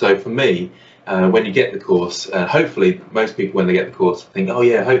important. So for me, when you get the course, hopefully most people when they get the course think, oh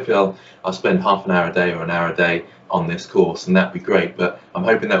yeah, hopefully I'll spend half an hour a day or an hour a day on this course, and that'd be great. But I'm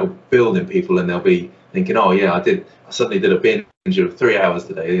hoping that will build in people, and they'll be thinking, oh yeah, I suddenly did a binge of 3 hours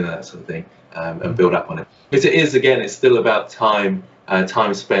today, you know, that sort of thing, and build up on it. Because it is, again, it's still about time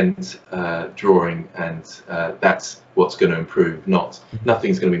spent drawing, and that's what's going to improve.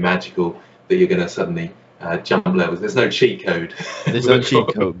 Nothing's going to be magical that you're going to suddenly jump levels. There's no cheat code. There's no cheat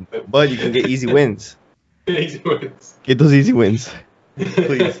code, but you can get easy wins. Easy wins. Get those easy wins,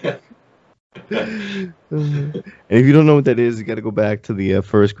 please. And if you don't know what that is, you got to go back to the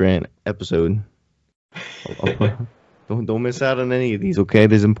first grant episode. Don't miss out on any of these, okay?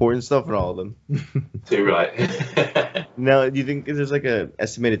 There's important stuff in all of them. Too right. Now, do you think there's like a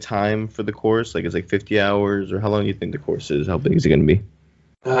estimated time for the course? Like, it's like 50 hours, or how long do you think the course is? How big is it going to be?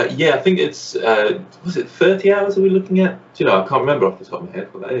 Yeah, I think it's, was it 30 hours are we looking at? Do you know, I can't remember off the top of my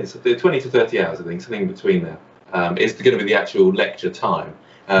head what that is. 20 to 30 hours, I think, something in between there. Is going to be the actual lecture time.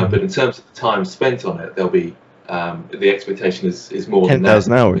 But in terms of the time spent on it, there'll be, the expectation is more than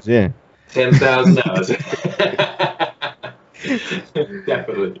 10,000 hours, yeah. 10,000 hours.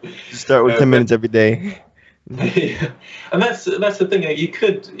 Definitely. Start with 10 minutes every day. Yeah. And that's the thing. You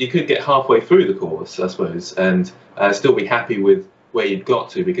could get halfway through the course, I suppose, and still be happy with where you've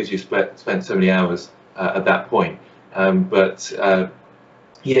got to because you spent so many hours at that point.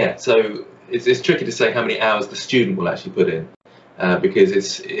 Yeah, so it's tricky to say how many hours the student will actually put in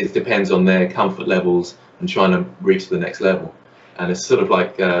because it depends on their comfort levels and trying to reach the next level. And it's sort of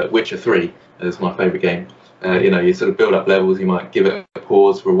like Witcher 3 is my favourite game. You sort of build up levels. You might give it a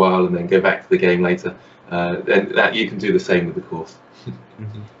pause for a while and then go back to the game later. And that you can do the same with the course.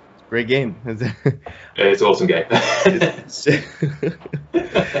 Mm-hmm. Great game. It's an awesome game.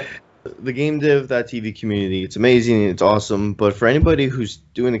 The GameDev.tv community, it's amazing, it's awesome, but for anybody who's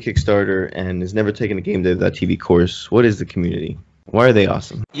doing a Kickstarter and has never taken a GameDev.tv course, what is the community? Why are they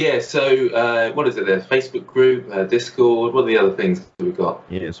awesome? Yeah, so what is it? There's Facebook group, Discord. What are the other things that we've got?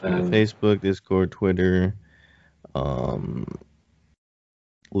 Yes, we got Facebook, Discord, Twitter, LinkedIn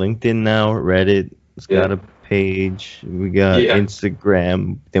now, Reddit. It's got a page. We got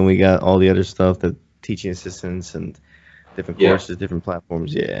Instagram. Then we got all the other stuff, the teaching assistants and different courses, different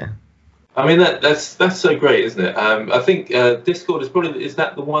platforms. Yeah. I mean that's so great, isn't it? I think Discord is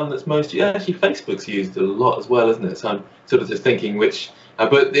that the one that's most. Yeah, actually, Facebook's used a lot as well, isn't it? So I'm sort of just thinking which.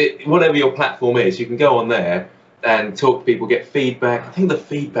 Whatever your platform is, you can go on there and talk to people, get feedback. I think the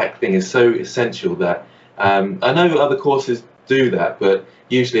feedback thing is so essential that I know other courses do that, but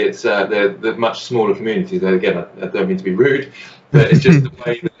usually it's they're much smaller communities. Again, I don't mean to be rude, but it's just the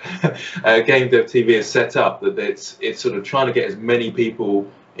way that Game Dev TV is set up that it's sort of trying to get as many people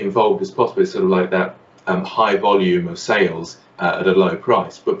involved as possible. It's sort of like that high volume of sales at a low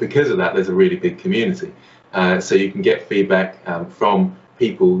price. But because of that, there's a really big community. So you can get feedback from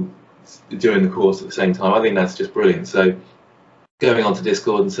people doing the course at the same time. I think that's just brilliant. So going onto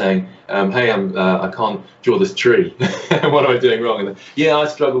Discord and saying, hey, I can't draw this tree. What am I doing wrong? And yeah, I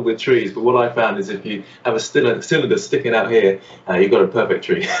struggle with trees, but what I found is if you have a cylinder sticking out here, you've got a perfect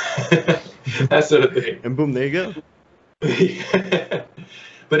tree. That sort of thing. And boom, there you go.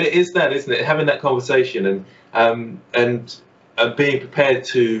 But it is that, isn't it? Having that conversation and being prepared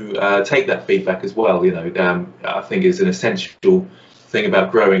to take that feedback as well, I think is an essential thing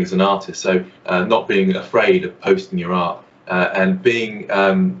about growing as an artist. So not being afraid of posting your art. And being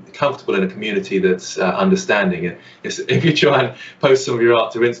comfortable in a community that's understanding. If you try and post some of your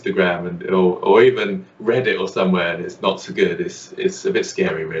art to Instagram or even Reddit or somewhere and it's not so good, it's a bit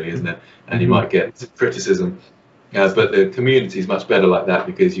scary, really, isn't it? And you might get criticism. But the community is much better like that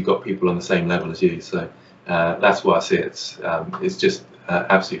because you've got people on the same level as you. So that's why I see it. It's just an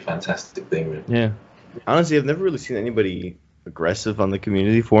absolutely fantastic thing, really. Yeah. Honestly, I've never really seen anybody aggressive on the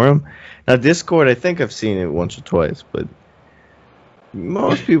community forum. Now, Discord, I think I've seen it once or twice, but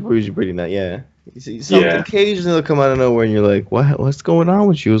most people are usually pretty nice. Yeah. You see something occasionally they'll come out of nowhere and you're like, what's going on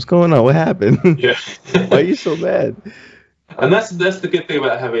with you? What's going on? What happened? Yeah. Why are you so bad? And that's the good thing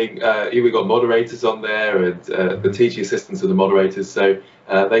about having we've got moderators on there and the teaching assistants are the moderators, so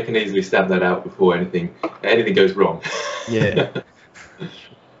they can easily stamp that out before anything goes wrong. Yeah.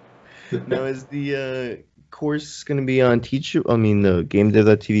 Now, is the course going to be on the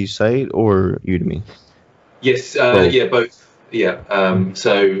GameDev.tv site or Udemy? Yes, both. Yeah.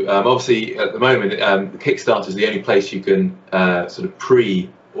 Obviously at the moment, Kickstarter is the only place you can sort of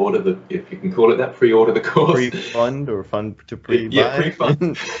pre-order if you can call it that, pre-order the course. Pre-fund or fund to pre-buy? Yeah,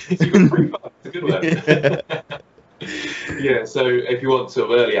 pre-fund. You can pre-fund. It's a good word. Yeah. So if you want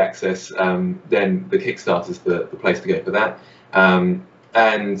sort of early access, then the Kickstarter's the place to go for that. Then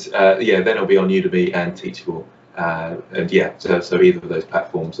it'll be on Udemy and Teachable. So either of those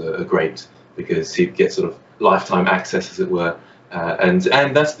platforms are great because you get sort of lifetime access, as it were. And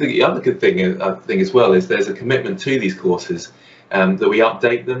that's the other good thing, I think, as well, is there's a commitment to these courses that we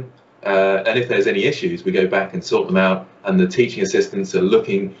update them. And if there's any issues, we go back and sort them out. And the teaching assistants are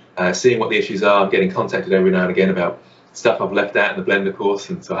looking, seeing what the issues are. I'm getting contacted every now and again about stuff I've left out in the Blender course.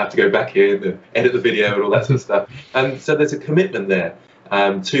 And so I have to go back in and edit the video and all that sort of stuff. And so there's a commitment there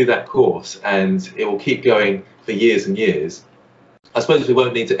to that course. And it will keep going for years and years. I suppose we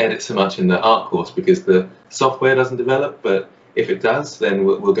won't need to edit so much in the art course because the software doesn't develop, but if it does, then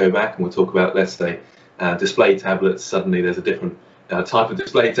we'll go back and we'll talk about, let's say, display tablets. Suddenly there's a different type of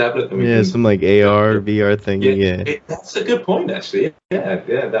display tablet. And some like AR, VR thing. Yeah. That's a good point, actually. Yeah,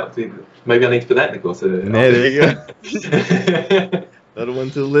 that would be. Maybe I need to put that in the course. There you go. Another one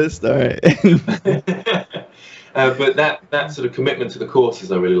to the list. All right. But that sort of commitment to the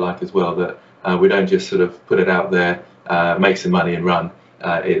courses I really like as well. That we don't just sort of put it out there, make some money and run.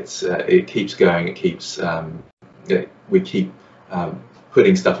 It keeps going. It keeps. We keep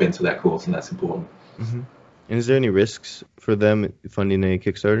putting stuff into that course, and that's important. Mm-hmm. And is there any risks for them funding a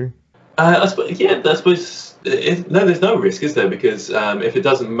Kickstarter? I suppose no, there's no risk, is there? Because if it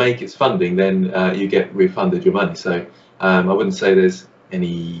doesn't make its funding, then you get refunded your money. So I wouldn't say there's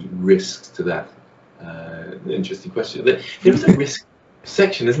any risks to that. Interesting question. There is a risk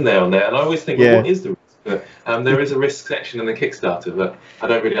section, isn't there, on there? And I always think, well, what is the risk? But, there is a risk section in the Kickstarter, but I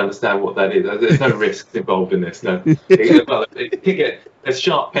don't really understand what that is. There's no risks involved in this. No, it can get a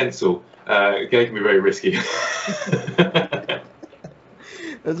sharp pencil. It can be very risky.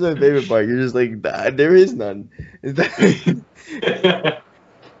 That's my favorite part. You're just like, there is none.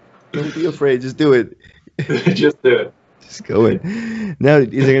 Don't be afraid. Just do it. Just do it. Just go in. Now, is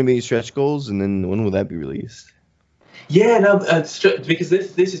there going to be any stretch goals? And then when will that be released? Yeah, no, because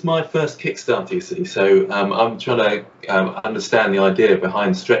this is my first Kickstarter, you see. So I'm trying to understand the idea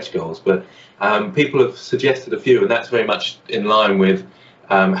behind stretch goals. But people have suggested a few, and that's very much in line with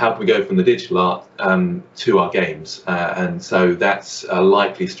how can we go from the digital art to our games. And so that's a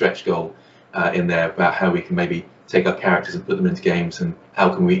likely stretch goal in there about how we can maybe take our characters and put them into games, and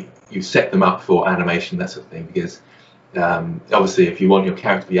how can you set them up for animation, that sort of thing. Because obviously, if you want your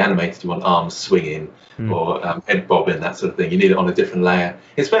character to be animated, you want arms swinging or head bobbing, that sort of thing. You need it on a different layer.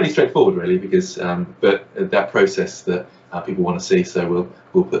 It's fairly straightforward, really, because but that process that people want to see. So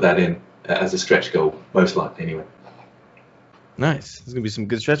we'll put that in as a stretch goal, most likely, anyway. Nice. There's gonna be some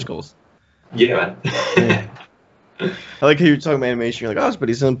good stretch goals. Yeah, man. Yeah. I like how you're talking about animation. You're like, oh, it's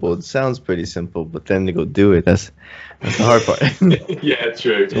pretty simple. It sounds pretty simple, but then to go do it, that's the hard part. Yeah,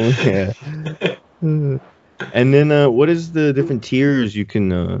 true. Yeah. And then, what is the different tiers you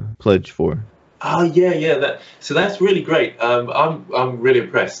can pledge for? Oh yeah. So that's really great. I'm really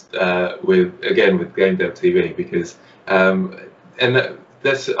impressed with Game Dev TV because I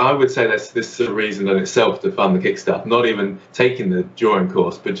would say this is a reason in itself to fund the Kickstarter. Not even taking the drawing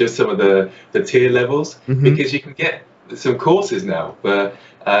course, but just some of the tier levels, because you can get some courses now for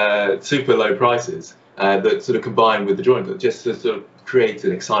super low prices that sort of combine with the drawing course, just to sort of create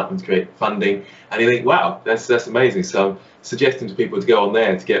an excitement, create funding, and you think, wow, that's amazing. So I'm suggesting to people to go on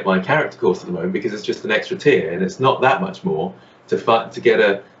there to get my character course at the moment, because it's just an extra tier and it's not that much more to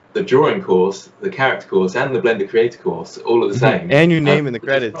get the drawing course, the character course, and the Blender Creator course all at the same. And your name in the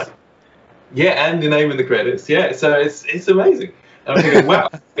credits. Right. Yeah, and your name in the credits. Yeah, so it's amazing. I'm thinking, wow.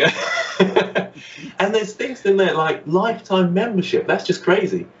 And there's things in there like lifetime membership. That's just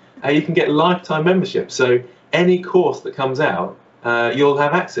crazy. You can get lifetime membership. So any course that comes out, you'll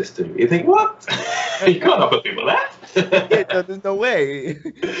have access to. You think, what? You can't offer people that. Yeah, there's no way.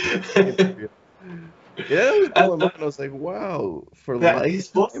 Yeah, I was like, wow, for lifetime.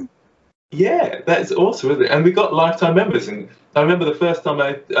 Awesome. Yeah, that's awesome, isn't it? And we got lifetime members, and I remember the first time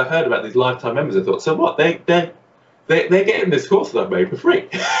I heard about these lifetime members, I thought, so what? They're getting this course that I've made for free.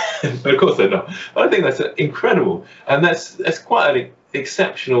 But of course they're not. But I think that's incredible, and that's quite an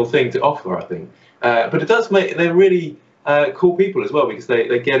exceptional thing to offer, I think. But it does they're really cool people as well, because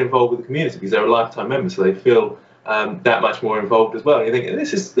they get involved with the community because they're a lifetime member, so they feel that much more involved as well. And you think,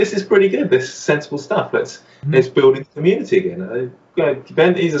 this is pretty good. This is sensible stuff. Let's build into the community again.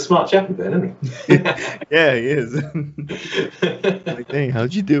 Ben, he's a smart chappy, Ben, isn't he? Yeah, he is. Like, dang,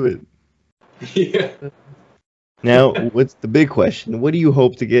 how'd you do it? Yeah. Now, what's the big question? What do you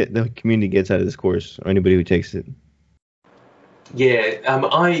hope to get the community gets out of this course, or anybody who takes it? Yeah,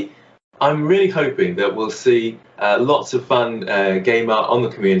 I'm really hoping that we'll see lots of fun game art on the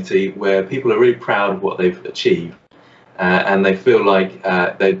community, where people are really proud of what they've achieved, and they feel like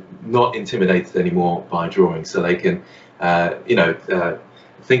they're not intimidated anymore by drawing, so they can,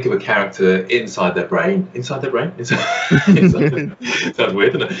 think of a character inside their brain. Inside their brain? Sounds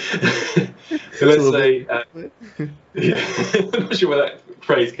weird, doesn't it? So let's say, I'm not sure where that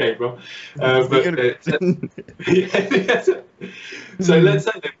phrase came from, so let's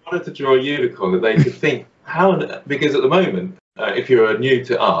say they wanted to draw a unicorn, that they could think, because at the moment, if you're new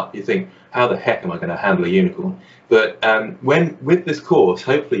to art, you think, how the heck am I going to handle a unicorn? But with this course,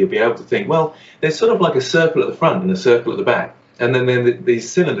 hopefully you'll be able to think, well, there's sort of like a circle at the front and a circle at the back, and then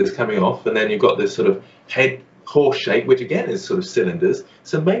these cylinders coming off, and then you've got this sort of head horse shape, which again is sort of cylinders.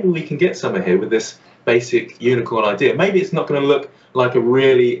 So maybe we can get somewhere here with this basic unicorn idea. Maybe it's not going to look like a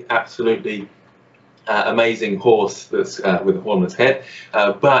really absolutely amazing horse that's with a hornless head,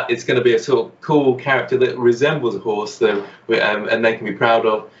 but it's going to be a sort of cool character that resembles a horse, and they can be proud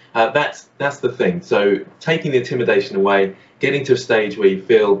of. That's the thing. So taking the intimidation away, getting to a stage where you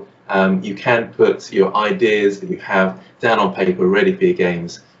feel you can put your ideas that you have down on paper, ready for your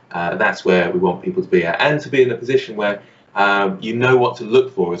games. That's where we want people to be at, and to be in a position where you know what to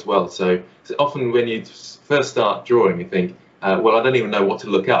look for as well. So often when you first start drawing, you think, well, I don't even know what to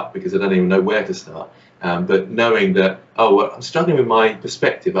look up because I don't even know where to start. But knowing that, oh, well, I'm struggling with my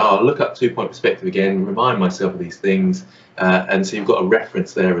perspective. Oh, I'll look up 2-point perspective again, remind myself of these things. And so you've got a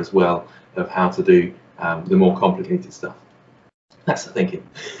reference there as well of how to do the more complicated stuff. That's the thinking.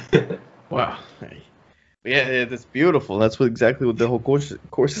 Wow. Yeah, that's beautiful. That's exactly what the whole course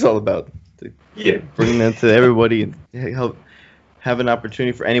is all about. Bringing that to everybody and have an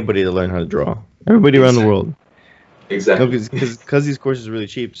opportunity for anybody to learn how to draw. Everybody around the world. Exactly. Because these courses are really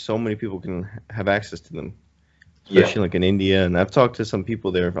cheap, so many people can have access to them. Especially like in India, and I've talked to some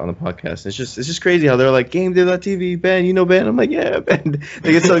people there on the podcast. It's just crazy how they're like, GameDev.tv, Ben, you know Ben? I'm like, yeah, Ben.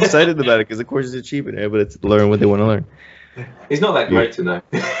 They get so excited about it because the courses are cheap and they're able to learn what they want to learn. He's not that great to know.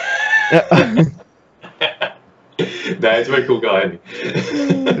 No, he's a very cool guy,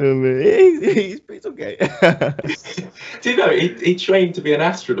 isn't he? He's okay. Do you know, he trained to be an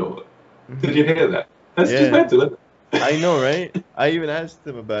astronaut? Did you hear that? That's just mental, isn't it? I know, right? I even asked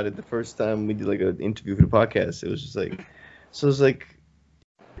him about it the first time we did like an interview for the podcast. It was just like,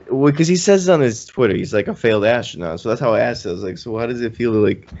 well, because he says it on his Twitter, he's like a failed astronaut. So that's how I asked him. I was like, so how does it feel to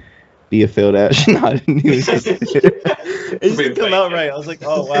like be a failed astronaut? And he was just, it just didn't come out right. I was like,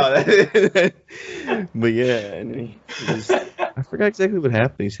 oh wow. But yeah, and he just, I forgot exactly what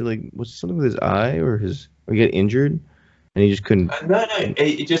happened. He said like, was it something with his eye or he got injured? And he just couldn't. No,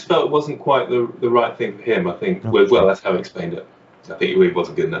 he just felt it wasn't quite the right thing for him. I think. Well, that's how he explained it. I think it really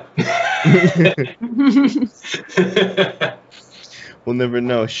wasn't good enough. We'll never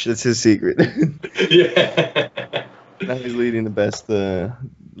know. That's his secret. Yeah. Now he's leading the best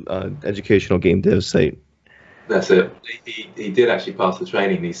educational game dev site. That's it. He did actually pass the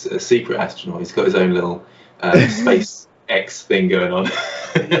training. He's a secret astronaut. He's got his own little space X thing going on.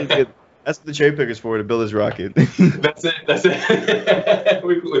 That's what the cherry pickers for, to build his rocket. That's it.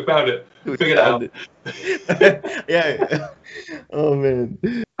 we found it. We figured it out. Yeah. Oh man.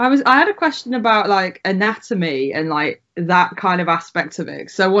 I had a question about like anatomy and like that kind of aspect of it.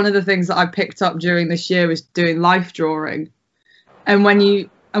 So one of the things that I picked up during this year was doing life drawing, and when you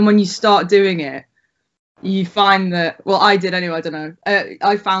start doing it, you find that, well, I did anyway. I don't know.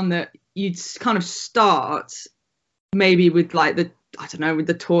 I found that you'd kind of start maybe with like with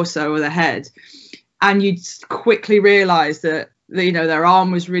the torso or the head, and you'd quickly realize that their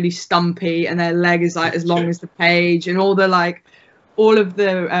arm was really stumpy and their leg is like as long as the page, and all of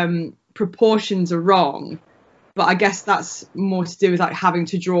the proportions are wrong. But I guess that's more to do with like having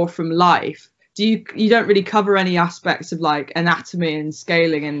to draw from life. You don't really cover any aspects of like anatomy and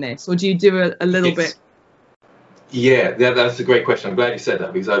scaling in this, or do you do a little bit? Yeah, that's a great question. I'm glad you said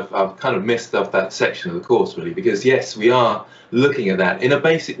that, because I've kind of missed off that section of the course, really, because yes, we are looking at that in a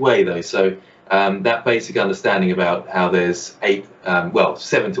basic way, though. So that basic understanding about how there's 7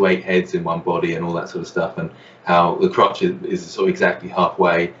 to 8 heads in one body and all that sort of stuff, and how the crotch is sort of exactly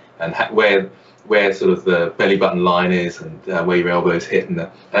halfway, and where sort of the belly button line is, and where your elbows hit, and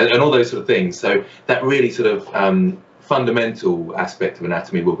all those sort of things. So that really sort of fundamental aspect of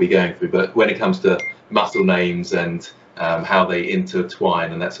anatomy we'll be going through. But when it comes to muscle names and how they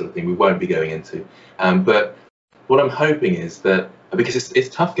intertwine and that sort of thing, we won't be going into. But what I'm hoping is that, because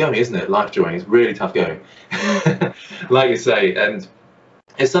it's tough going, isn't it? Life drawing is really tough going, like you say, and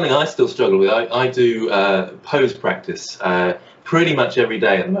it's something I still struggle with. I do pose practice pretty much every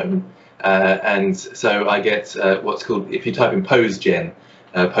day at the moment, and so I get what's called, if you type in pose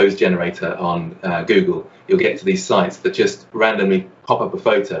generator on Google, you'll get to these sites that just randomly pop up a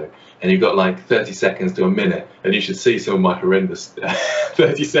photo, and you've got like 30 seconds to a minute, and you should see some of my horrendous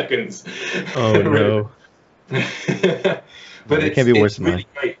 30 seconds. Oh no. But it can't be worse than really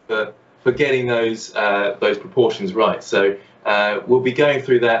great for getting those proportions right. So we'll be going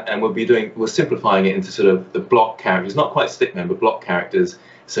through that, and we're simplifying it into sort of the block characters, not quite stickmen, but block characters.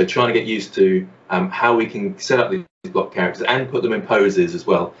 So trying to get used to how we can set up these block characters and put them in poses as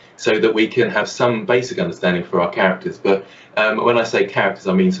well, so that we can have some basic understanding for our characters. But when I say characters,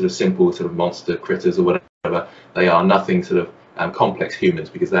 I mean sort of simple sort of monster critters or whatever they are, nothing sort of complex humans,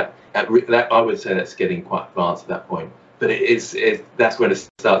 because that I would say that's getting quite advanced at that point. But that's when it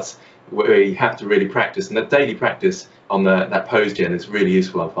starts where you have to really practice, and the daily practice on that pose gen is really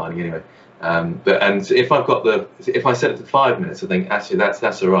useful, I'm finding anyway. And if I set it to 5 minutes, I think actually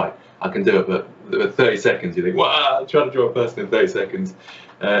that's all right, I can do it. But with 30 seconds, you think, wow, trying to draw a person in 30 seconds.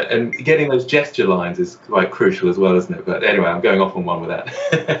 And getting those gesture lines is quite crucial as well, isn't it? But anyway, I'm going off on one with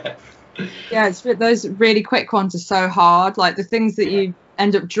that. Yeah, those really quick ones are so hard. Like the things that you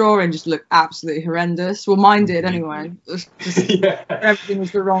end up drawing just look absolutely horrendous. Well, mine did anyway. Yeah. Everything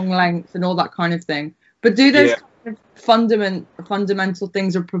was the wrong length and all that kind of thing. But do those kind of fundamental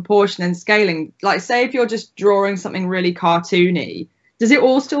things of proportion and scaling, like say if you're just drawing something really cartoony, does it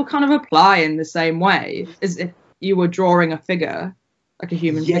all still kind of apply in the same way as if you were drawing a figure? Like a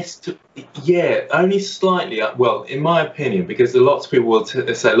human? Yes, yeah, only slightly. Well, in my opinion, because lots of people will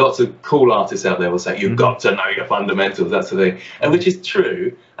say, lots of cool artists out there will say, you've got to know your fundamentals, that's the thing, and which is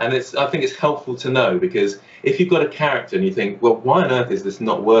true. And I think it's helpful to know, because if you've got a character and you think, well, why on earth is this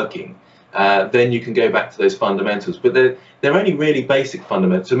not working? Then you can go back to those fundamentals. But they're only really basic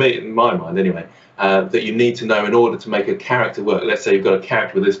fundamentals, to me, in my mind anyway, that you need to know in order to make a character work. Let's say you've got a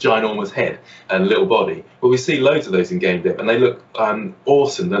character with this ginormous head and little body. Well, we see loads of those in game dev, and they look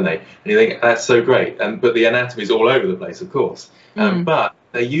awesome, don't they? And you think, that's so great. But the anatomy is all over the place, of course. But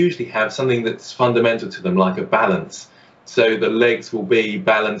they usually have something that's fundamental to them, like a balance. So the legs will be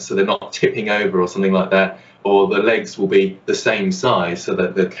balanced so they're not tipping over or something like that, or the legs will be the same size so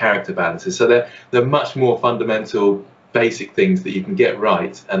that the character balances. So they're much more fundamental, basic things that you can get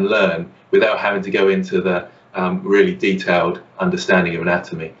right and learn without having to go into the really detailed understanding of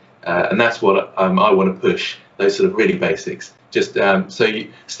anatomy. And that's what I want to push, those sort of really basics. Just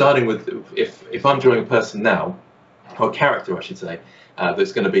starting with, if I'm drawing a person now, or a character I should say,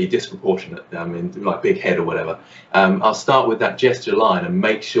 that's going to be disproportionate, in like big head or whatever, I'll start with that gesture line and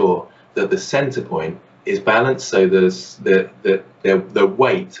make sure that the center point is balanced, so the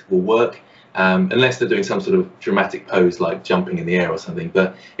weight will work, unless they're doing some sort of dramatic pose like jumping in the air or something.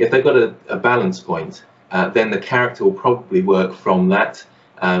 But if they've got a balance point, then the character will probably work from that.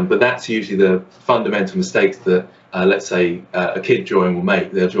 But that's usually the fundamental mistakes that, let's say, a kid drawing will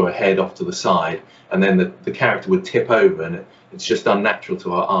make. They'll draw a head off to the side, and then the character would tip over, and it's just unnatural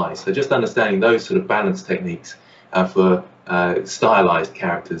to our eyes. So just understanding those sort of balance techniques for stylized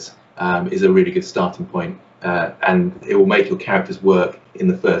characters is a really good starting point, and it will make your characters work in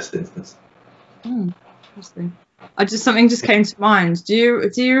the first instance. Interesting. Something just came to mind. Do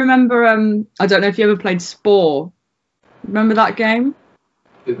you remember? I don't know if you ever played Spore. Remember that game?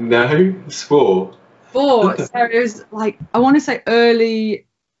 No, Spore. Spore. So it was like, I want to say early,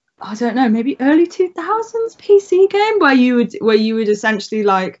 I don't know, maybe early 2000s PC game where you would essentially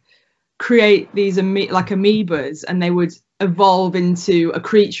like create these like amoebas, and they would evolve into a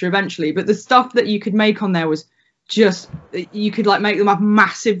creature eventually. But the stuff that you could make on there was just, you could like make them have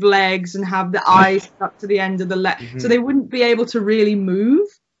massive legs and have the eyes stuck to the end of the leg, so they wouldn't be able to really move.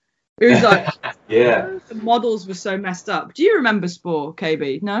 It was like, yeah, the models were so messed up. Do you remember Spore,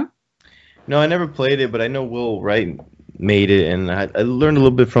 KB? No, I never played it, but I know Will Wright made it, and I learned a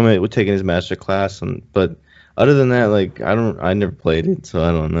little bit from it with taking his master class. But other than that, like I never played it, so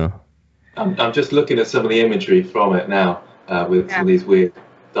I don't know. I'm just looking at some of the imagery from it now, with some of these weird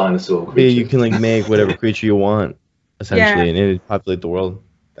dinosaur creatures. Yeah, you can like make whatever creature you want, essentially, and it populate the world.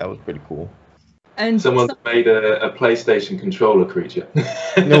 That was pretty cool. And someone's made a PlayStation controller creature.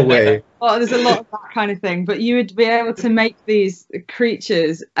 No way. Well, there's a lot of that kind of thing, but you would be able to make these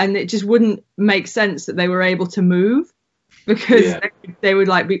creatures, and it just wouldn't make sense that they were able to move, because they would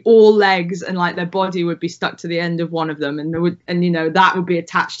like be all legs, and like their body would be stuck to the end of one of them, and that would be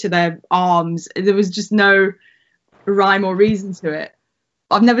attached to their arms. There was just no rhyme or reason to it.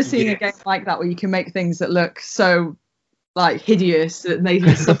 I've never seen a game like that where you can make things that look so like hideous that they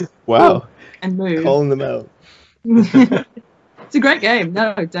can wow. and move. Calling them out. It's a great game.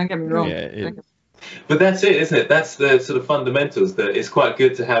 No, don't get me wrong. Yeah, but that's it, isn't it? That's the sort of fundamentals. That it's quite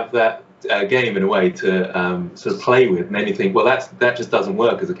good to have that game in a way to sort of play with. And then you think, well, that just doesn't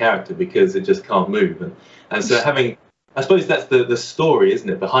work as a character because it just can't move. And so having, I suppose that's the story, isn't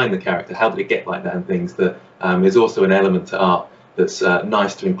it, behind the character? How did it get like that and things? That is also an element to art that's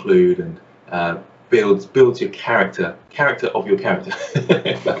nice to include, and builds your character of your character.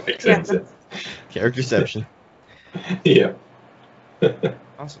 If that makes sense. Characterception. Yeah.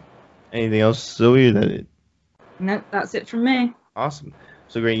 Awesome. Anything else, Zoe? No, that's it from me. Awesome.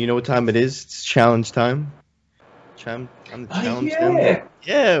 So great. You know what time it is? It's challenge time. On the challenge time.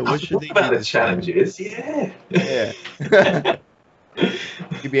 Yeah. What should they do? About the challenges? Yeah. Yeah. It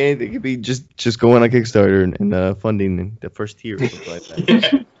could be anything. It could be just going on Kickstarter and funding the first tier or something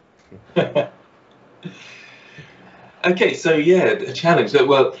like that. Okay, so yeah, a challenge.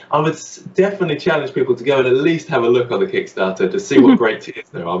 Well, I would definitely challenge people to go and at least have a look on the Kickstarter to see what great tiers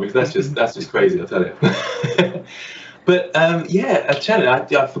there are, because that's just crazy, I'll tell you. But yeah, a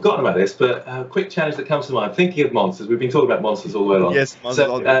challenge. I've forgotten about this, but a quick challenge that comes to mind. Thinking of monsters, we've been talking about monsters all the way along. Yes, monsters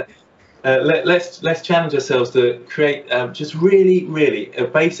all day. Let's challenge ourselves to create just really a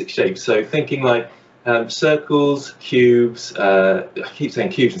basic shape. So thinking like circles, cubes. I keep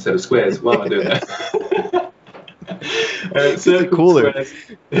saying cubes instead of squares. Why am I doing that? Circles, cooler.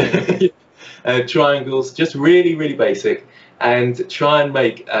 Squares, triangles. Just really basic, and try and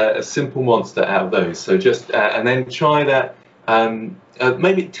make a simple monster out of those. So just and then try that.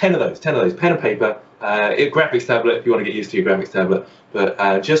 Maybe 10 of those. Pen and paper. Graphics tablet if you want to get used to your graphics tablet.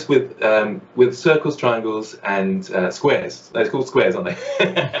 But just with circles, triangles, and squares. They're called squares, aren't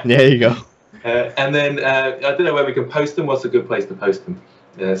they? There you go. And then I don't know where we can post them. What's a good place to post them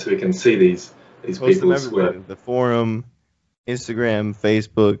so we can see these people's work? The forum, Instagram,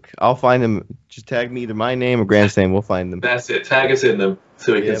 Facebook. I'll find them. Just tag me either my name or Grant's name. We'll find them. That's it. Tag us in them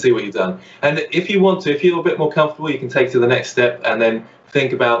so we can see what you've done. And if you want to, if you're a bit more comfortable, you can take to the next step and then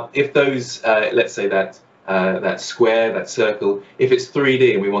think about if those, let's say that square, that circle, if it's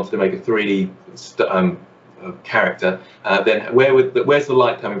 3D and we wanted to make a 3D character, then where's the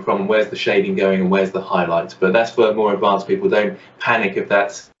light coming from, and where's the shading going, and where's the highlights? But that's for more advanced people. Don't panic if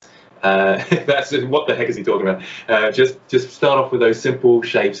that's what the heck is he talking about? Just start off with those simple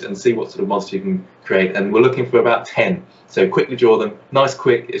shapes and see what sort of monster you can create. And we're looking for about 10. So quickly draw them, nice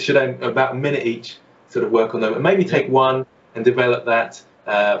quick. It should end about a minute each. Sort of work on them, and maybe take one and develop that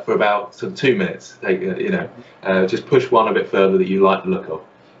for about sort of 2 minutes. Take just push one a bit further that you like the look of,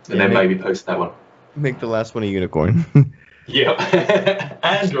 and then maybe post that one. Make the last one a unicorn. Yeah,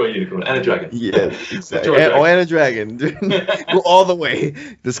 and draw a unicorn and a dragon. Yeah, exactly. And a dragon. Go all the way.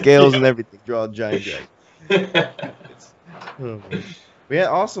 The scales and everything. Draw a giant dragon. Yeah,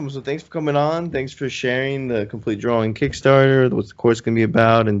 awesome. So thanks for coming on. Thanks for sharing the complete drawing Kickstarter, what the course can be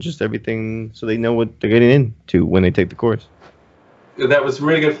about, and just everything, so they know what they're getting into when they take the course. That was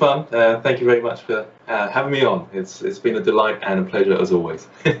really good fun. Thank you very much for having me on. It's been a delight and a pleasure as always.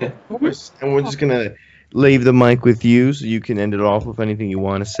 Of course. And we're just gonna leave the mic with you, so you can end it off with anything you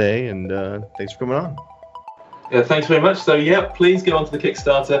want to say. And thanks for coming on. Yeah, thanks very much. So yeah, please go onto the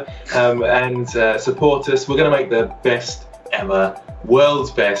Kickstarter and support us. We're going to make the best ever,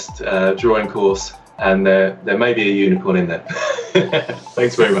 world's best drawing course, and there may be a unicorn in there.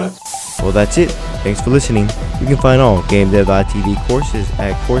 Thanks very much. Well, that's it. Thanks for listening. You can find all GameDev.tv courses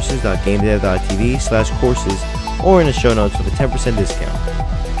at courses.gamedev.tv/courses or in the show notes with a 10% discount.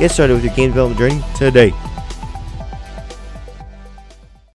 Get started with your game development journey today.